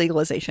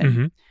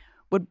pre-legalization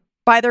would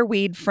buy their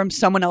weed from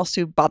someone else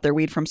who bought their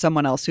weed from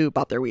someone else who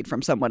bought their weed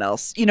from someone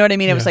else. You know what I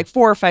mean? It was like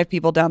 4 or 5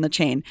 people down the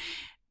chain.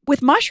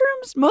 With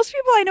mushrooms, most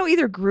people I know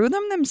either grew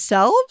them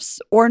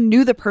themselves or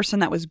knew the person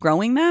that was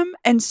growing them.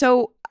 And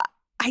so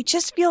I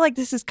just feel like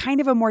this is kind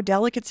of a more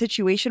delicate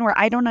situation where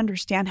I don't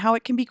understand how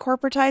it can be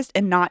corporatized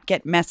and not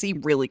get messy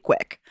really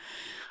quick.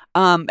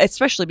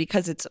 Especially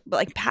because it's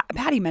like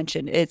Patty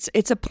mentioned,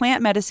 it's a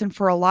plant medicine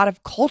for a lot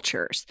of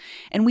cultures,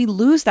 and we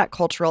lose that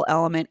cultural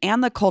element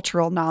and the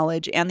cultural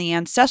knowledge and the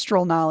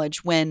ancestral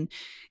knowledge when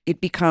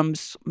it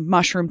becomes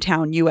Mushroom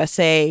Town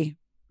USA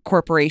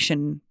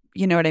Corporation.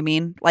 You know what I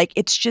mean? Like,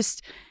 it's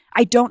just,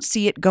 I don't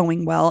see it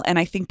going well. And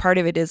I think part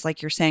of it is,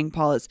 like you're saying,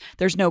 Paul, is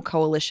there's no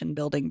coalition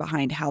building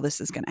behind how this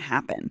is going to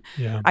happen.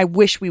 Yeah. I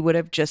wish we would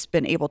have just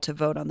been able to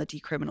vote on the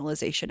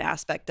decriminalization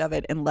aspect of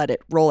it and let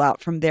it roll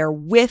out from there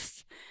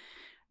with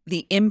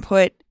the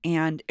input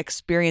and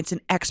experience and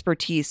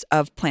expertise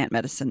of plant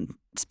medicine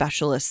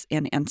specialists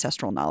and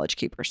ancestral knowledge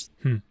keepers.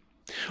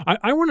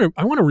 I want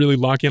to really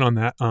lock in on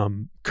that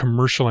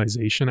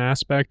commercialization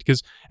aspect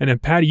because, and then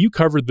Patty, you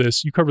covered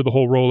this. You covered the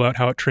whole rollout,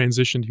 how it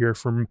transitioned here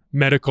from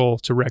medical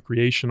to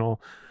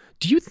recreational.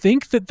 Do you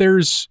think that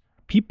there's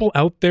people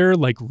out there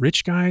like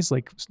rich guys,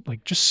 like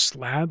just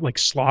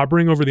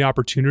slobbering over the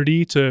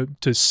opportunity to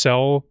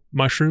sell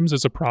mushrooms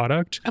as a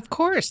product? Of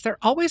course. There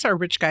always are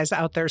rich guys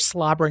out there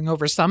slobbering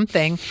over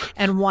something.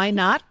 And why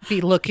not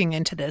be looking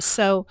into this?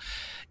 So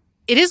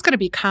it is going to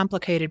be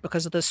complicated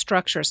because of the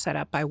structure set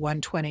up by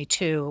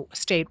 122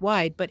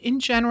 statewide. But in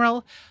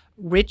general,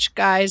 rich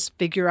guys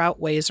figure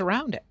out ways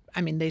around it. I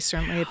mean, they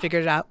certainly have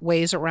figured out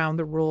ways around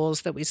the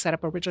rules that we set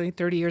up originally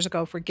 30 years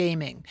ago for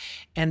gaming.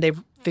 And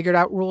they've figured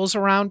out rules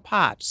around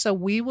pot. So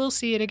we will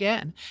see it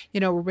again.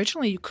 You know,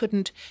 originally you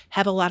couldn't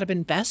have a lot of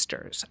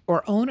investors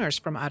or owners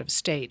from out of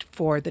state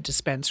for the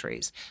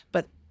dispensaries.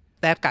 But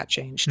that got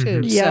changed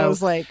too. Yeah, so, I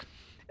was like,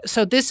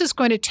 so this is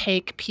going to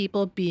take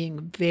people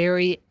being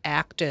very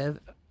active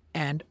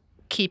and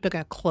keeping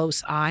a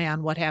close eye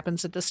on what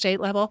happens at the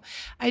state level.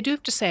 I do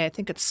have to say, I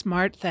think it's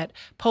smart that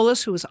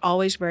Polis, who was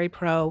always very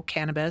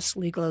pro-cannabis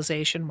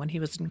legalization when he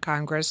was in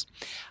Congress,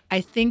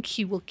 I think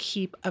he will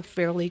keep a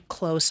fairly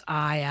close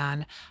eye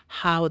on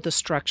how the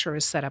structure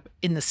is set up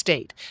in the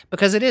state,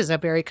 because it is a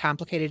very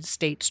complicated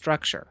state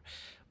structure,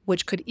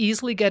 which could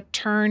easily get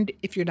turned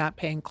if you're not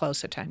paying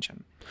close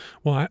attention.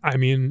 Well, I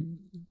mean,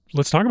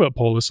 let's talk about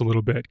Polis a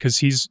little bit, because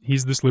he's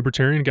this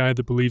libertarian guy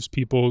that believes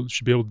people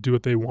should be able to do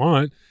what they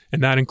want,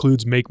 and that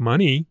includes make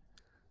money.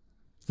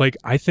 Like,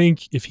 I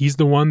think if he's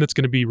the one that's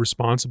going to be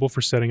responsible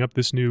for setting up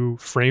this new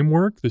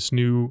framework, this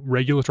new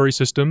regulatory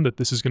system that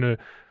this is going to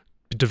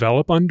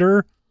develop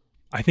under,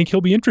 I think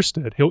he'll be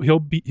interested.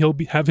 He'll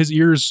have his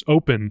ears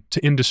open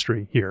to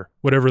industry here,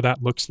 whatever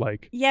that looks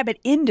like. Yeah, but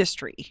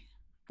industry.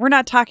 We're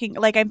not talking,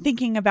 like, I'm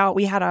thinking about,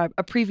 we had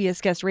a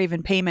previous guest,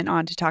 Raven Payment,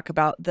 on to talk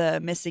about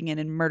the Missing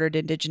and Murdered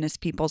Indigenous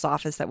Peoples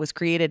Office that was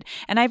created.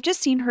 And I've just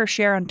seen her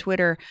share on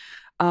Twitter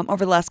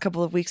over the last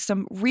couple of weeks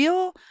some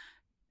real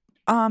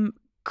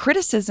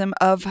criticism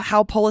of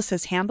how Polis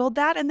has handled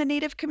that in the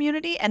Native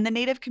community. And the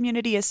Native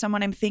community is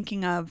someone I'm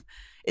thinking of,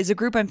 is a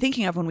group I'm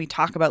thinking of when we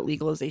talk about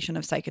legalization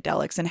of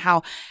psychedelics, and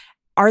how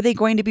are they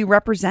going to be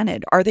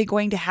represented? Are they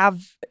going to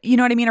have, you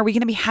know what I mean? Are we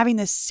going to be having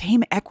this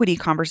same equity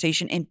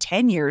conversation in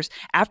 10 years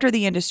after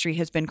the industry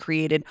has been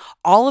created?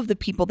 All of the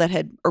people that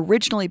had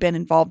originally been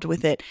involved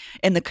with it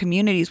in the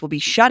communities will be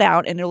shut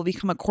out, and it will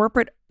become a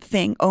corporate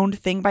thing, owned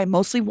thing by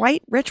mostly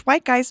rich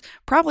white guys,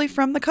 probably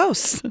from the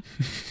coast.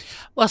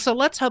 Well, so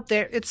let's hope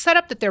it's set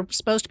up that they're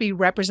supposed to be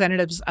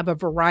representatives of a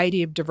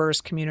variety of diverse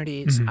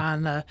communities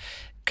on the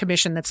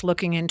commission that's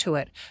looking into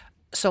it.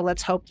 So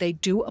let's hope they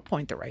do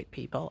appoint the right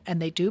people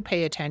and they do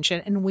pay attention.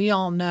 And we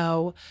all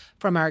know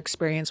from our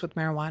experience with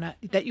marijuana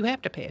that you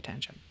have to pay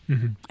attention.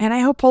 Mm-hmm. And I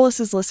hope Polis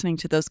is listening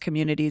to those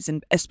communities,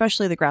 and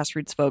especially the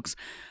grassroots folks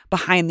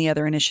behind the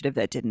other initiative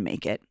that didn't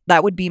make it.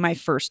 That would be my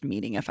first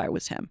meeting if I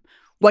was him.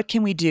 What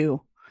can we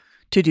do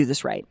to do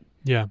this right?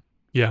 Yeah.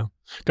 Yeah.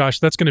 Gosh,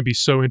 that's going to be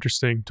so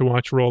interesting to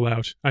watch roll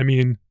out. I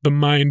mean, the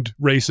mind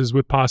races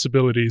with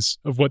possibilities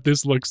of what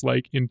this looks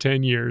like in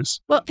 10 years.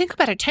 Well, think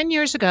about it. 10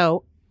 years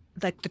ago,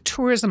 like the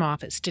tourism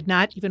office did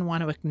not even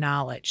want to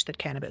acknowledge that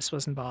cannabis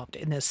was involved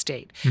in this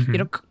state. Mm-hmm. You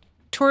know,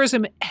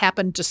 tourism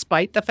happened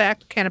despite the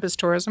fact, cannabis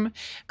tourism,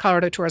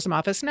 Colorado Tourism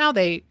Office. Now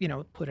they,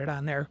 put it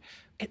on their,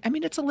 I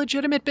mean, it's a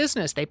legitimate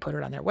business. They put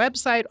it on their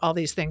website, all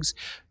these things.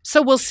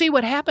 So we'll see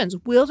what happens.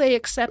 Will they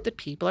accept that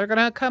people are going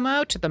to come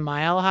out to the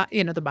Mile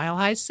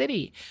High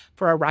City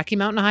for a Rocky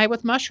Mountain High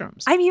with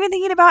mushrooms? I'm even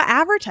thinking about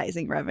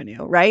advertising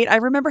revenue, right? I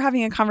remember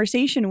having a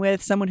conversation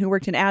with someone who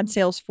worked in ad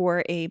sales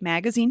for a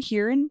magazine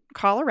here in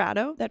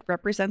Colorado that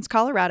represents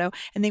Colorado.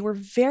 And they were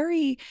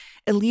very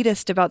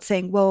elitist about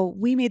saying, well,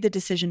 we made the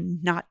decision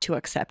not to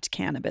accept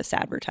cannabis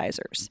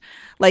advertisers.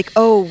 Like,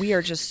 oh, we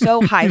are just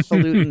so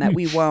highfalutin that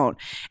we won't.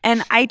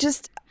 And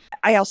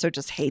I also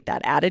just hate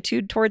that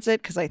attitude towards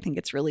it, because I think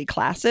it's really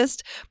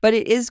classist, but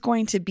it is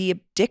going to be a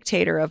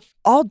dictator of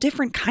all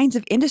different kinds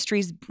of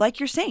industries, like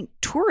you're saying,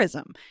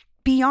 tourism,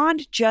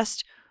 beyond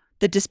just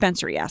the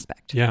dispensary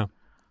aspect. Yeah.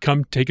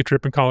 Come take a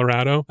trip in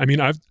Colorado. I mean,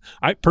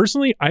 I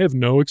personally have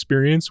no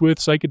experience with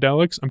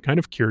psychedelics. I'm kind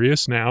of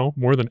curious now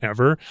more than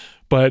ever,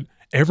 but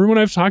everyone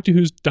I've talked to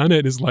who's done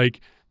it is like,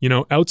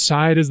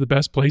 outside is the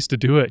best place to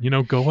do it.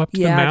 Go up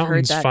to the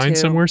mountains, find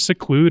somewhere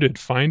secluded,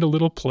 find a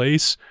little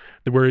place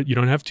where you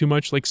don't have too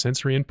much like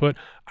sensory input.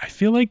 I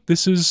feel like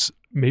this is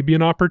maybe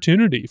an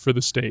opportunity for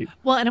the state.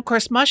 Well, and of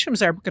course,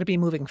 mushrooms are going to be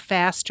moving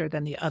faster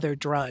than the other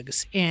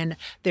drugs.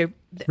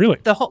 Really?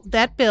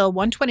 That bill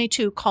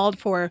 122 called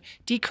for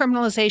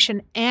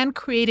decriminalization and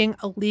creating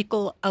a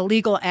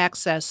legal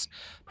access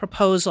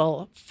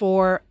proposal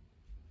for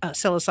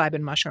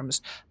psilocybin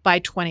mushrooms by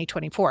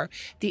 2024.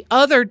 The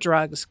other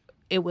drugs,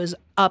 it was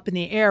up in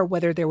the air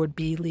whether there would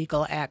be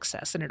legal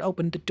access, and it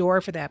opened the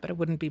door for that, but it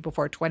wouldn't be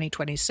before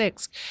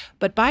 2026.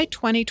 But by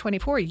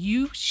 2024,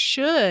 you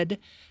should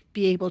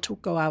be able to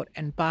go out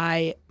and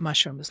buy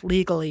mushrooms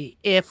legally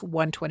if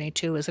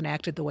 122 is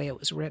enacted the way it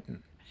was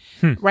written.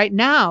 Right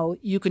now,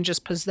 you can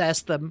just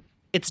possess them.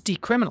 It's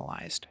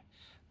decriminalized,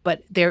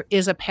 but there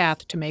is a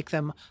path to make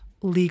them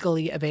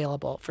legally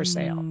available for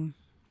sale.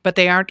 But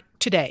they aren't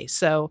today.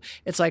 So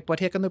it's like what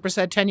Hickenlooper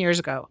said 10 years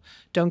ago.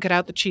 Don't get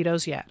out the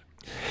Cheetos yet.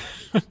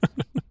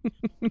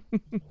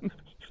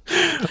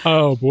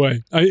 Oh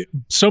boy,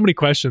 so many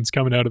questions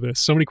coming out of this.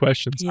 So many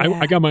questions. Yeah.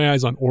 I got my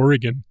eyes on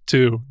Oregon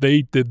too.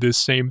 They did this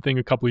same thing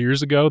a couple of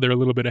years ago. They're a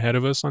little bit ahead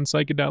of us on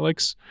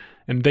psychedelics,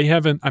 and they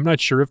haven't. I'm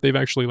not sure if they've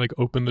actually like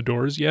opened the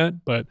doors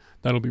yet, but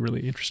that'll be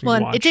really interesting. Well,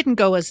 to watch. It didn't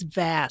go as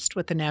vast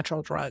with the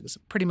natural drugs.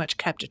 Pretty much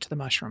kept it to the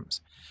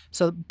mushrooms.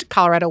 So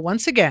Colorado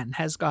once again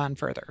has gone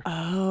further.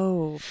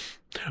 Oh.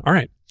 All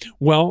right.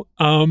 Well,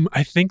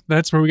 I think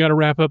that's where we got to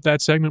wrap up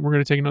that segment. We're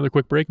going to take another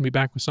quick break and be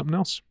back with something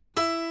else.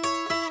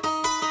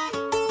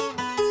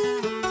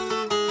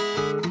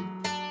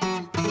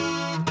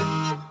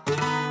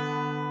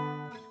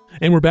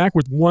 And we're back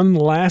with one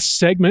last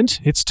segment.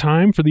 It's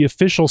time for the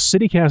official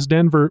CityCast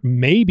Denver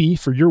maybe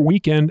for your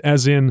weekend,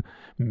 as in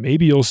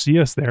maybe you'll see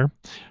us there.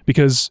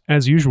 Because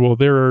as usual,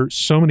 there are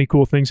so many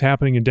cool things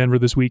happening in Denver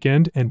this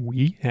weekend, and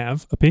we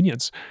have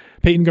opinions.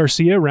 Peyton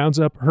Garcia rounds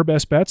up her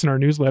best bets in our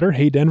newsletter,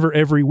 Hey Denver,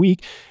 every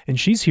week, and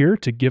she's here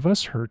to give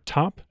us her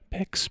top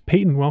picks.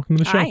 Peyton, welcome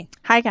to the show.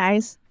 Hi,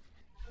 guys.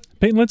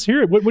 Peyton, let's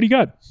hear it. What do you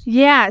got?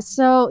 Yeah,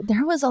 so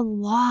there was a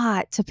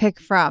lot to pick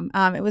from.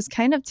 It was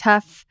kind of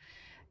tough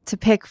to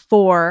pick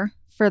four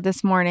for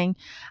this morning,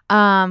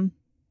 but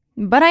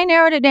I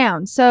narrowed it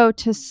down. So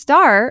to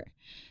start,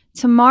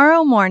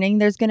 tomorrow morning,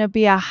 there's going to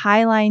be a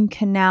Highline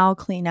Canal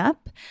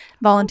cleanup.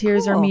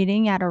 Volunteers are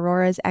meeting at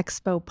Aurora's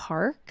Expo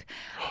Park.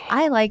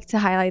 I like to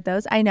highlight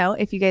those. I know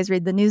if you guys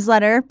read the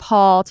newsletter,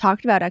 Paul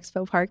talked about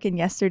Expo Park in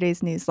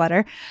yesterday's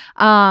newsletter.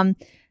 And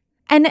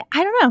I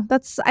don't know,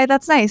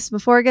 that's nice.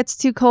 Before it gets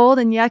too cold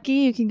and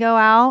yucky, you can go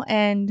out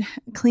and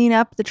clean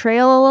up the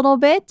trail a little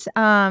bit.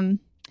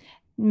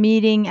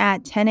 Meeting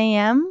at 10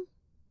 a.m.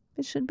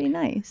 It should be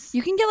nice.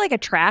 You can get like a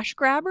trash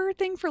grabber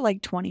thing for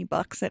like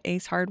 $20 at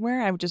Ace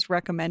Hardware. I would just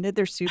recommend it.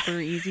 They're super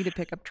easy to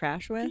pick up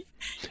trash with.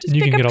 Just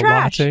you can get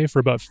trash. A latte for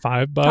about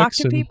 $5. Talk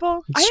to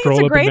people. I think stroll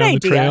it's a up great and down idea.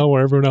 the trail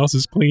where everyone else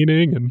is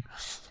cleaning, and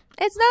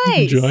it's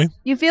nice. Enjoy.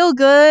 You feel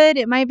good.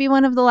 It might be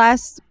one of the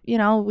last,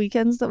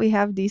 weekends that we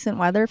have decent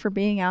weather for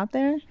being out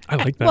there. I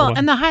like that. Well,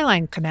 and the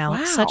Highline Canal,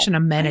 it's such an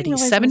amenity.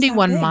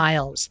 71 big.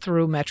 miles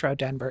through Metro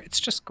Denver. It's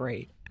just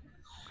great.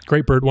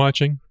 Great bird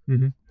watching.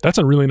 Mm-hmm. That's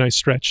a really nice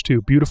stretch,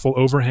 too. Beautiful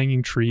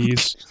overhanging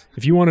trees.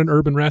 If you want an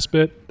urban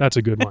respite, that's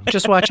a good one.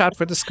 Just watch out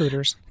for the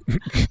scooters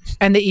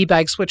and the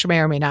e-bikes, which may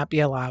or may not be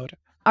allowed.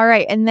 All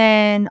right. And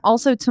then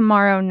also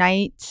tomorrow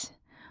night,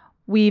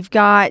 we've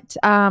got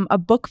a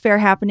book fair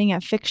happening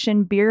at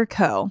Fiction Beer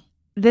Co.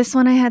 This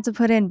one I had to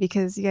put in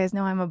because you guys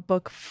know I'm a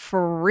book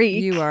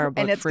freak. You are a book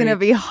freak. And it's going to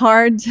be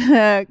hard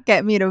to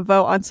get me to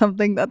vote on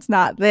something that's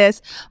not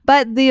this.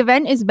 But the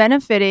event is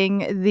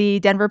benefiting the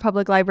Denver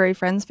Public Library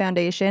Friends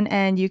Foundation,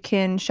 and you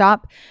can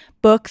shop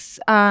books.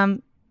 They'll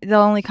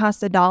only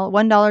cost $1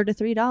 to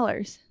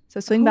 $3. So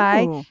swing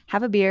by,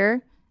 have a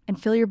beer, and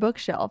fill your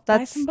bookshelf.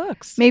 Buy some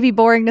books. Maybe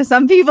boring to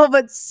some people,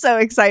 but so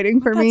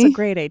exciting for me. That's a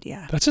great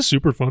idea. That's a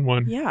super fun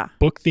one. Yeah.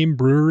 Book-themed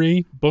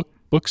brewery,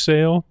 book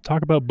sale,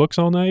 talk about books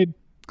all night.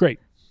 Great.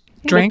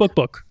 Drink.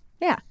 Book.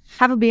 Yeah.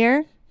 Have a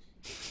beer.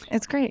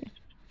 It's great.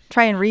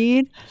 Try and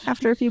read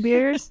after a few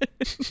beers.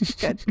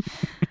 Good.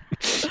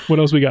 What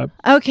else we got?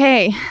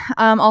 Okay.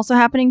 Also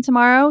happening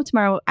tomorrow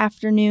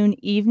afternoon,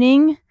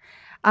 evening,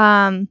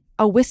 a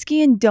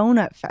whiskey and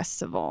donut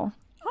festival.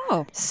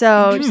 Oh,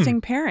 so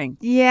interesting pairing.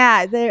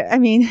 Yeah.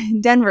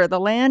 Denver, the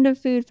land of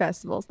food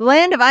festivals, the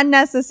land of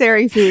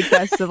unnecessary food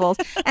festivals.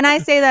 And I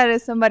say that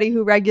as somebody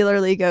who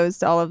regularly goes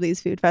to all of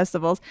these food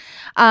festivals.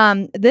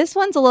 This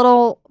one's a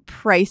little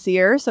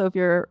pricier. So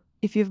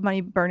if you have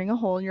money burning a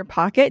hole in your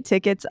pocket,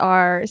 tickets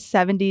are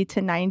 $70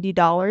 to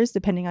 $90,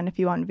 depending on if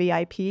you want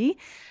VIP.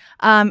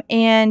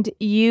 And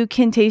you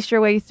can taste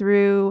your way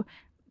through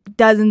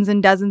dozens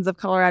and dozens of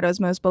Colorado's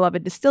most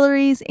beloved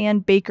distilleries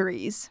and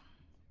bakeries.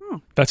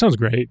 That sounds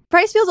great.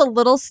 Price feels a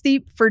little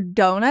steep for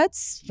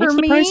donuts for me.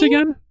 What's the price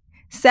again?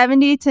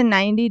 $70 to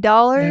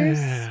 $90.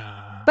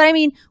 Yeah. But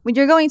when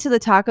you're going to the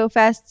taco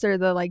fests or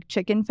the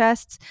chicken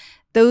fests,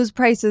 those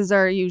prices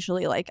are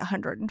usually like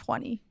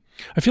 $120.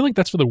 I feel like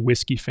that's for the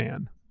whiskey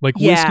fan.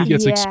 Whiskey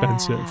gets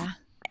expensive.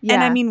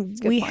 Yeah. And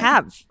we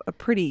have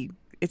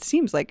it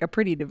seems like a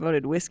pretty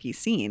devoted whiskey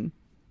scene.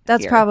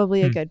 That's here.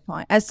 probably a good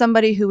point. As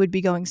somebody who would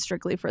be going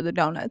strictly for the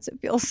donuts, it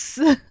feels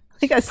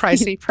like a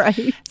pricey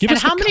price. And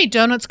how many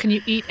donuts can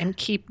you eat and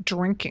keep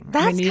drinking?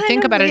 That's you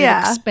think about it, it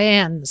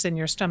expands in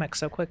your stomach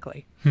so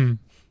quickly.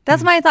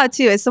 That's my thought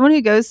too. As someone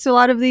who goes to a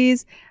lot of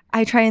these,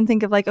 I try and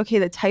think of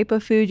the type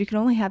of food. You can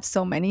only have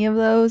so many of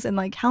those,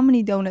 and how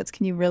many donuts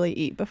can you really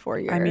eat before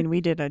you're... we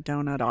did a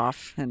donut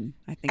off, and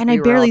I think I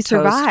were barely all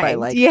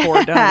survived by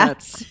 4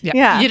 donuts.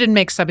 Yeah. You didn't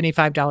make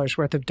 $75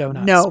 worth of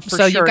donuts. No, for so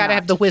sure you got to not.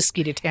 have the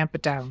whiskey to tamp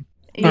it down.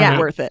 Yeah,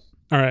 worth it.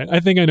 All right. I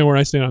think I know where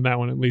I stand on that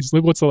one at least.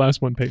 What's the last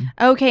one, Peyton?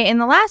 Okay,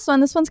 and the last one,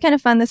 this one's kind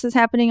of fun. This is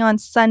happening on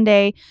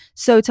Sunday.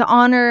 So to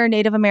honor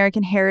Native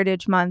American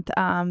Heritage Month,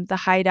 the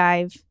High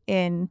Dive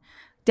in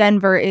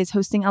Denver is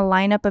hosting a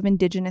lineup of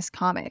indigenous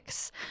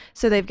comics.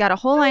 So they've got a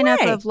whole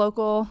lineup of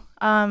local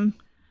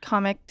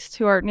comics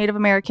who are Native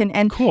American.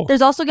 And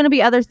there's also going to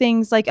be other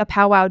things like a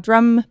powwow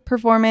drum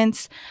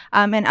performance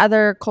and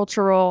other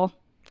cultural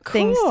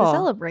things to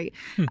celebrate.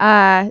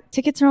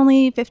 Tickets are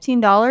only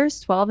 $15,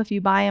 $12 if you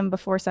buy them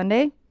before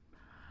Sunday.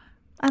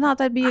 I thought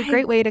that'd be a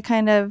great way to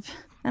kind of,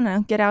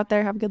 get out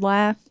there, have a good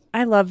laugh.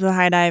 I love the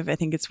High Dive. I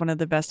think it's one of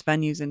the best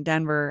venues in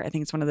Denver. I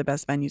think it's one of the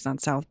best venues on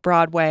South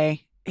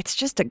Broadway. It's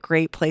just a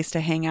great place to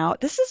hang out.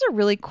 This is a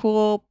really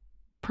cool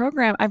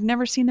program. I've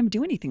never seen them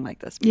do anything like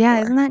this before.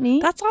 Yeah, isn't that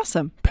neat? That's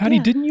awesome. Patty,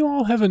 didn't you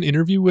all have an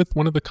interview with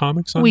one of the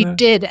comics on that? We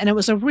did, and it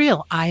was a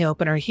real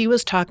eye-opener. He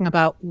was talking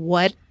about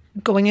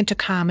going into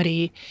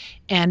comedy,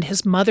 and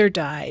his mother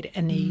died,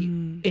 and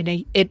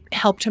it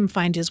helped him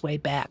find his way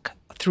back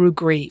through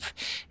grief.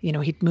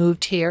 He'd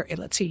moved here.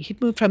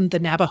 He'd moved from the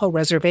Navajo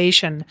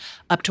reservation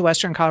up to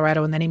Western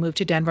Colorado, and then he moved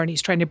to Denver, and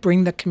he's trying to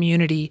bring the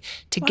community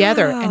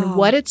together. Wow. And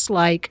what it's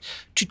like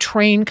to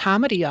train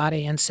comedy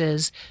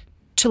audiences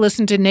to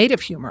listen to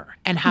Native humor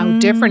and how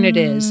different it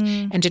is,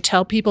 and to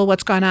tell people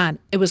what's gone on.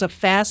 It was a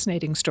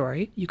fascinating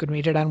story. You can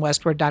read it on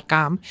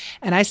westward.com.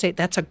 And I say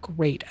that's a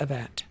great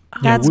event.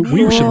 That's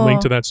we should cool.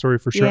 link to that story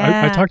for sure.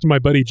 Yeah. I talked to my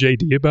buddy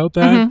JD about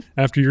that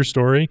after your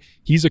story.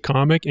 He's a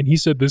comic, and he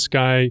said this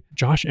guy,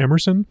 Josh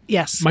Emerson.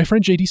 Yes. My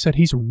friend JD said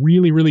he's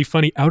really, really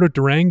funny out of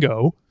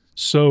Durango.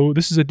 So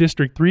this is a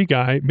District 3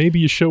 guy. Maybe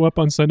you show up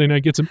on Sunday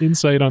night, get some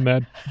insight on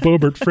that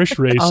Boebert Frisch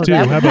race too.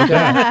 How about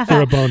that for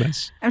a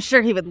bonus? I'm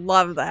sure he would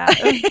love that.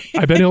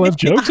 I bet he'll have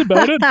jokes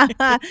about it.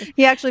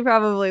 He actually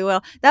probably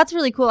will. That's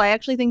really cool. I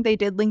actually think they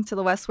did link to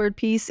the Westward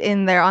piece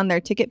on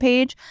their ticket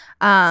page.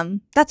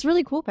 That's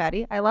really cool,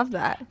 Patty. I love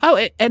that. Oh,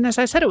 and as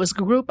I said, it was a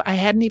group I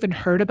hadn't even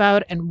heard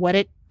about, and what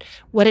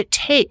it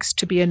takes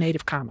to be a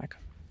Native comic.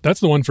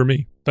 That's the one for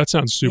me. That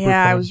sounds super fun.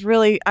 I was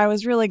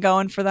really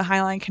going for the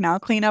Highline Canal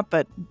cleanup,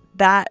 but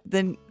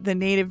the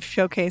Native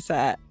showcase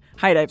at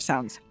High Dive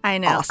sounds I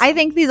know. awesome. I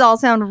think these all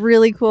sound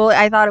really cool.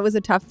 I thought it was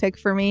a tough pick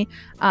for me.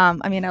 I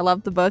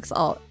love the books.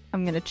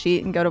 I'm going to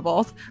cheat and go to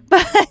both.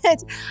 But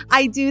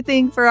I do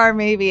think for our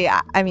maybe,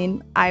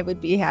 I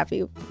would be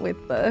happy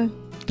with the...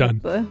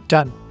 Done.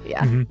 Done.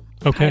 Yeah. Mm-hmm.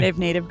 Okay. High Dive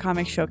Native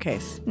Comic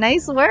Showcase.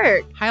 Nice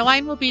work.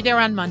 Highline will be there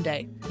on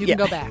Monday. You can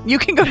go back. You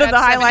can go to the That's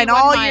Highline 71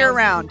 all miles. year You can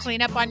round.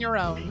 clean up on your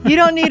own. You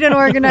don't need you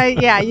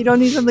don't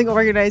need something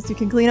organized. You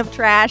can clean up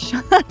trash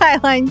on the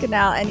Highline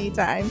Canal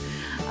anytime.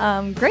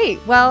 Great.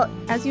 Well,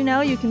 as you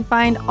know, you can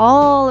find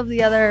all of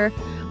the other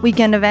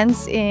weekend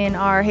events in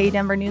our Hey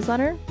Denver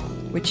newsletter,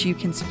 which you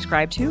can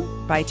subscribe to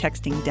by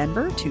texting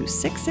Denver to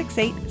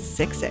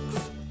 66866.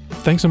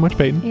 Thanks so much,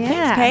 Peyton.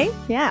 Yeah. Thanks,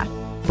 Kay. Yeah.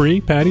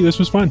 Bree, Patty, this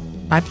was fun.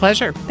 My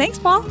pleasure. Thanks,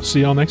 Paul.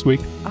 See y'all next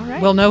week. All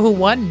right. We'll know who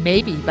won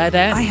maybe by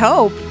then. I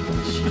hope.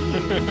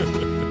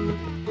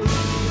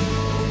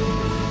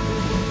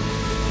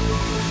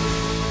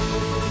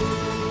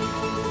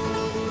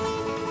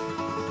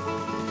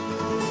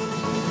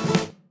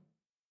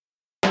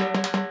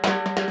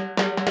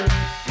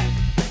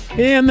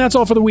 And that's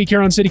all for the week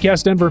here on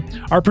CityCast Denver.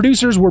 Our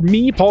producers were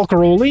me, Paul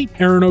Caroli,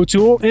 Aaron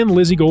O'Toole, and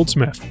Lizzie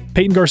Goldsmith.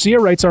 Peyton Garcia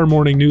writes our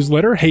morning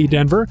newsletter, Hey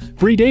Denver.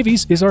 Bree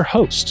Davies is our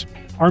host.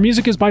 Our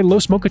music is by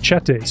Los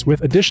Mocachetes,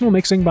 with additional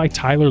mixing by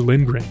Tyler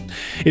Lindgren.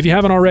 If you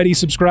haven't already,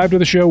 subscribe to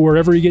the show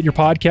wherever you get your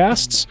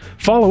podcasts.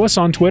 Follow us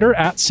on Twitter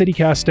at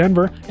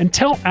CityCastDenver, and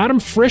tell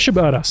Adam Frisch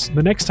about us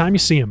the next time you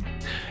see him.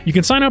 You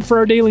can sign up for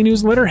our daily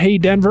newsletter, Hey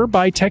Denver,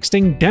 by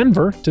texting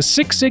Denver to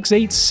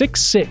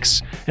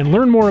 66866 and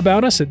learn more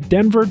about us at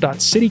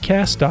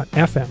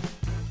denver.citycast.fm.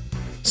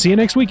 See you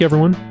next week,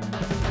 everyone.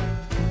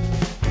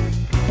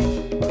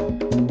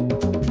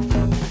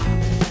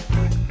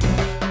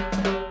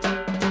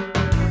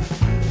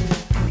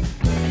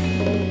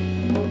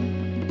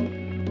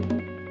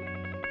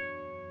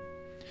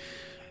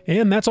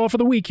 And that's all for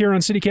the week here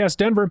on CityCast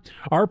Denver.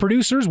 Our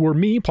producers were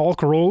me, Paul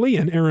Caroli,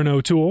 and Aaron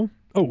O'Toole.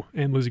 Oh,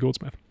 and Lizzie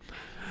Goldsmith.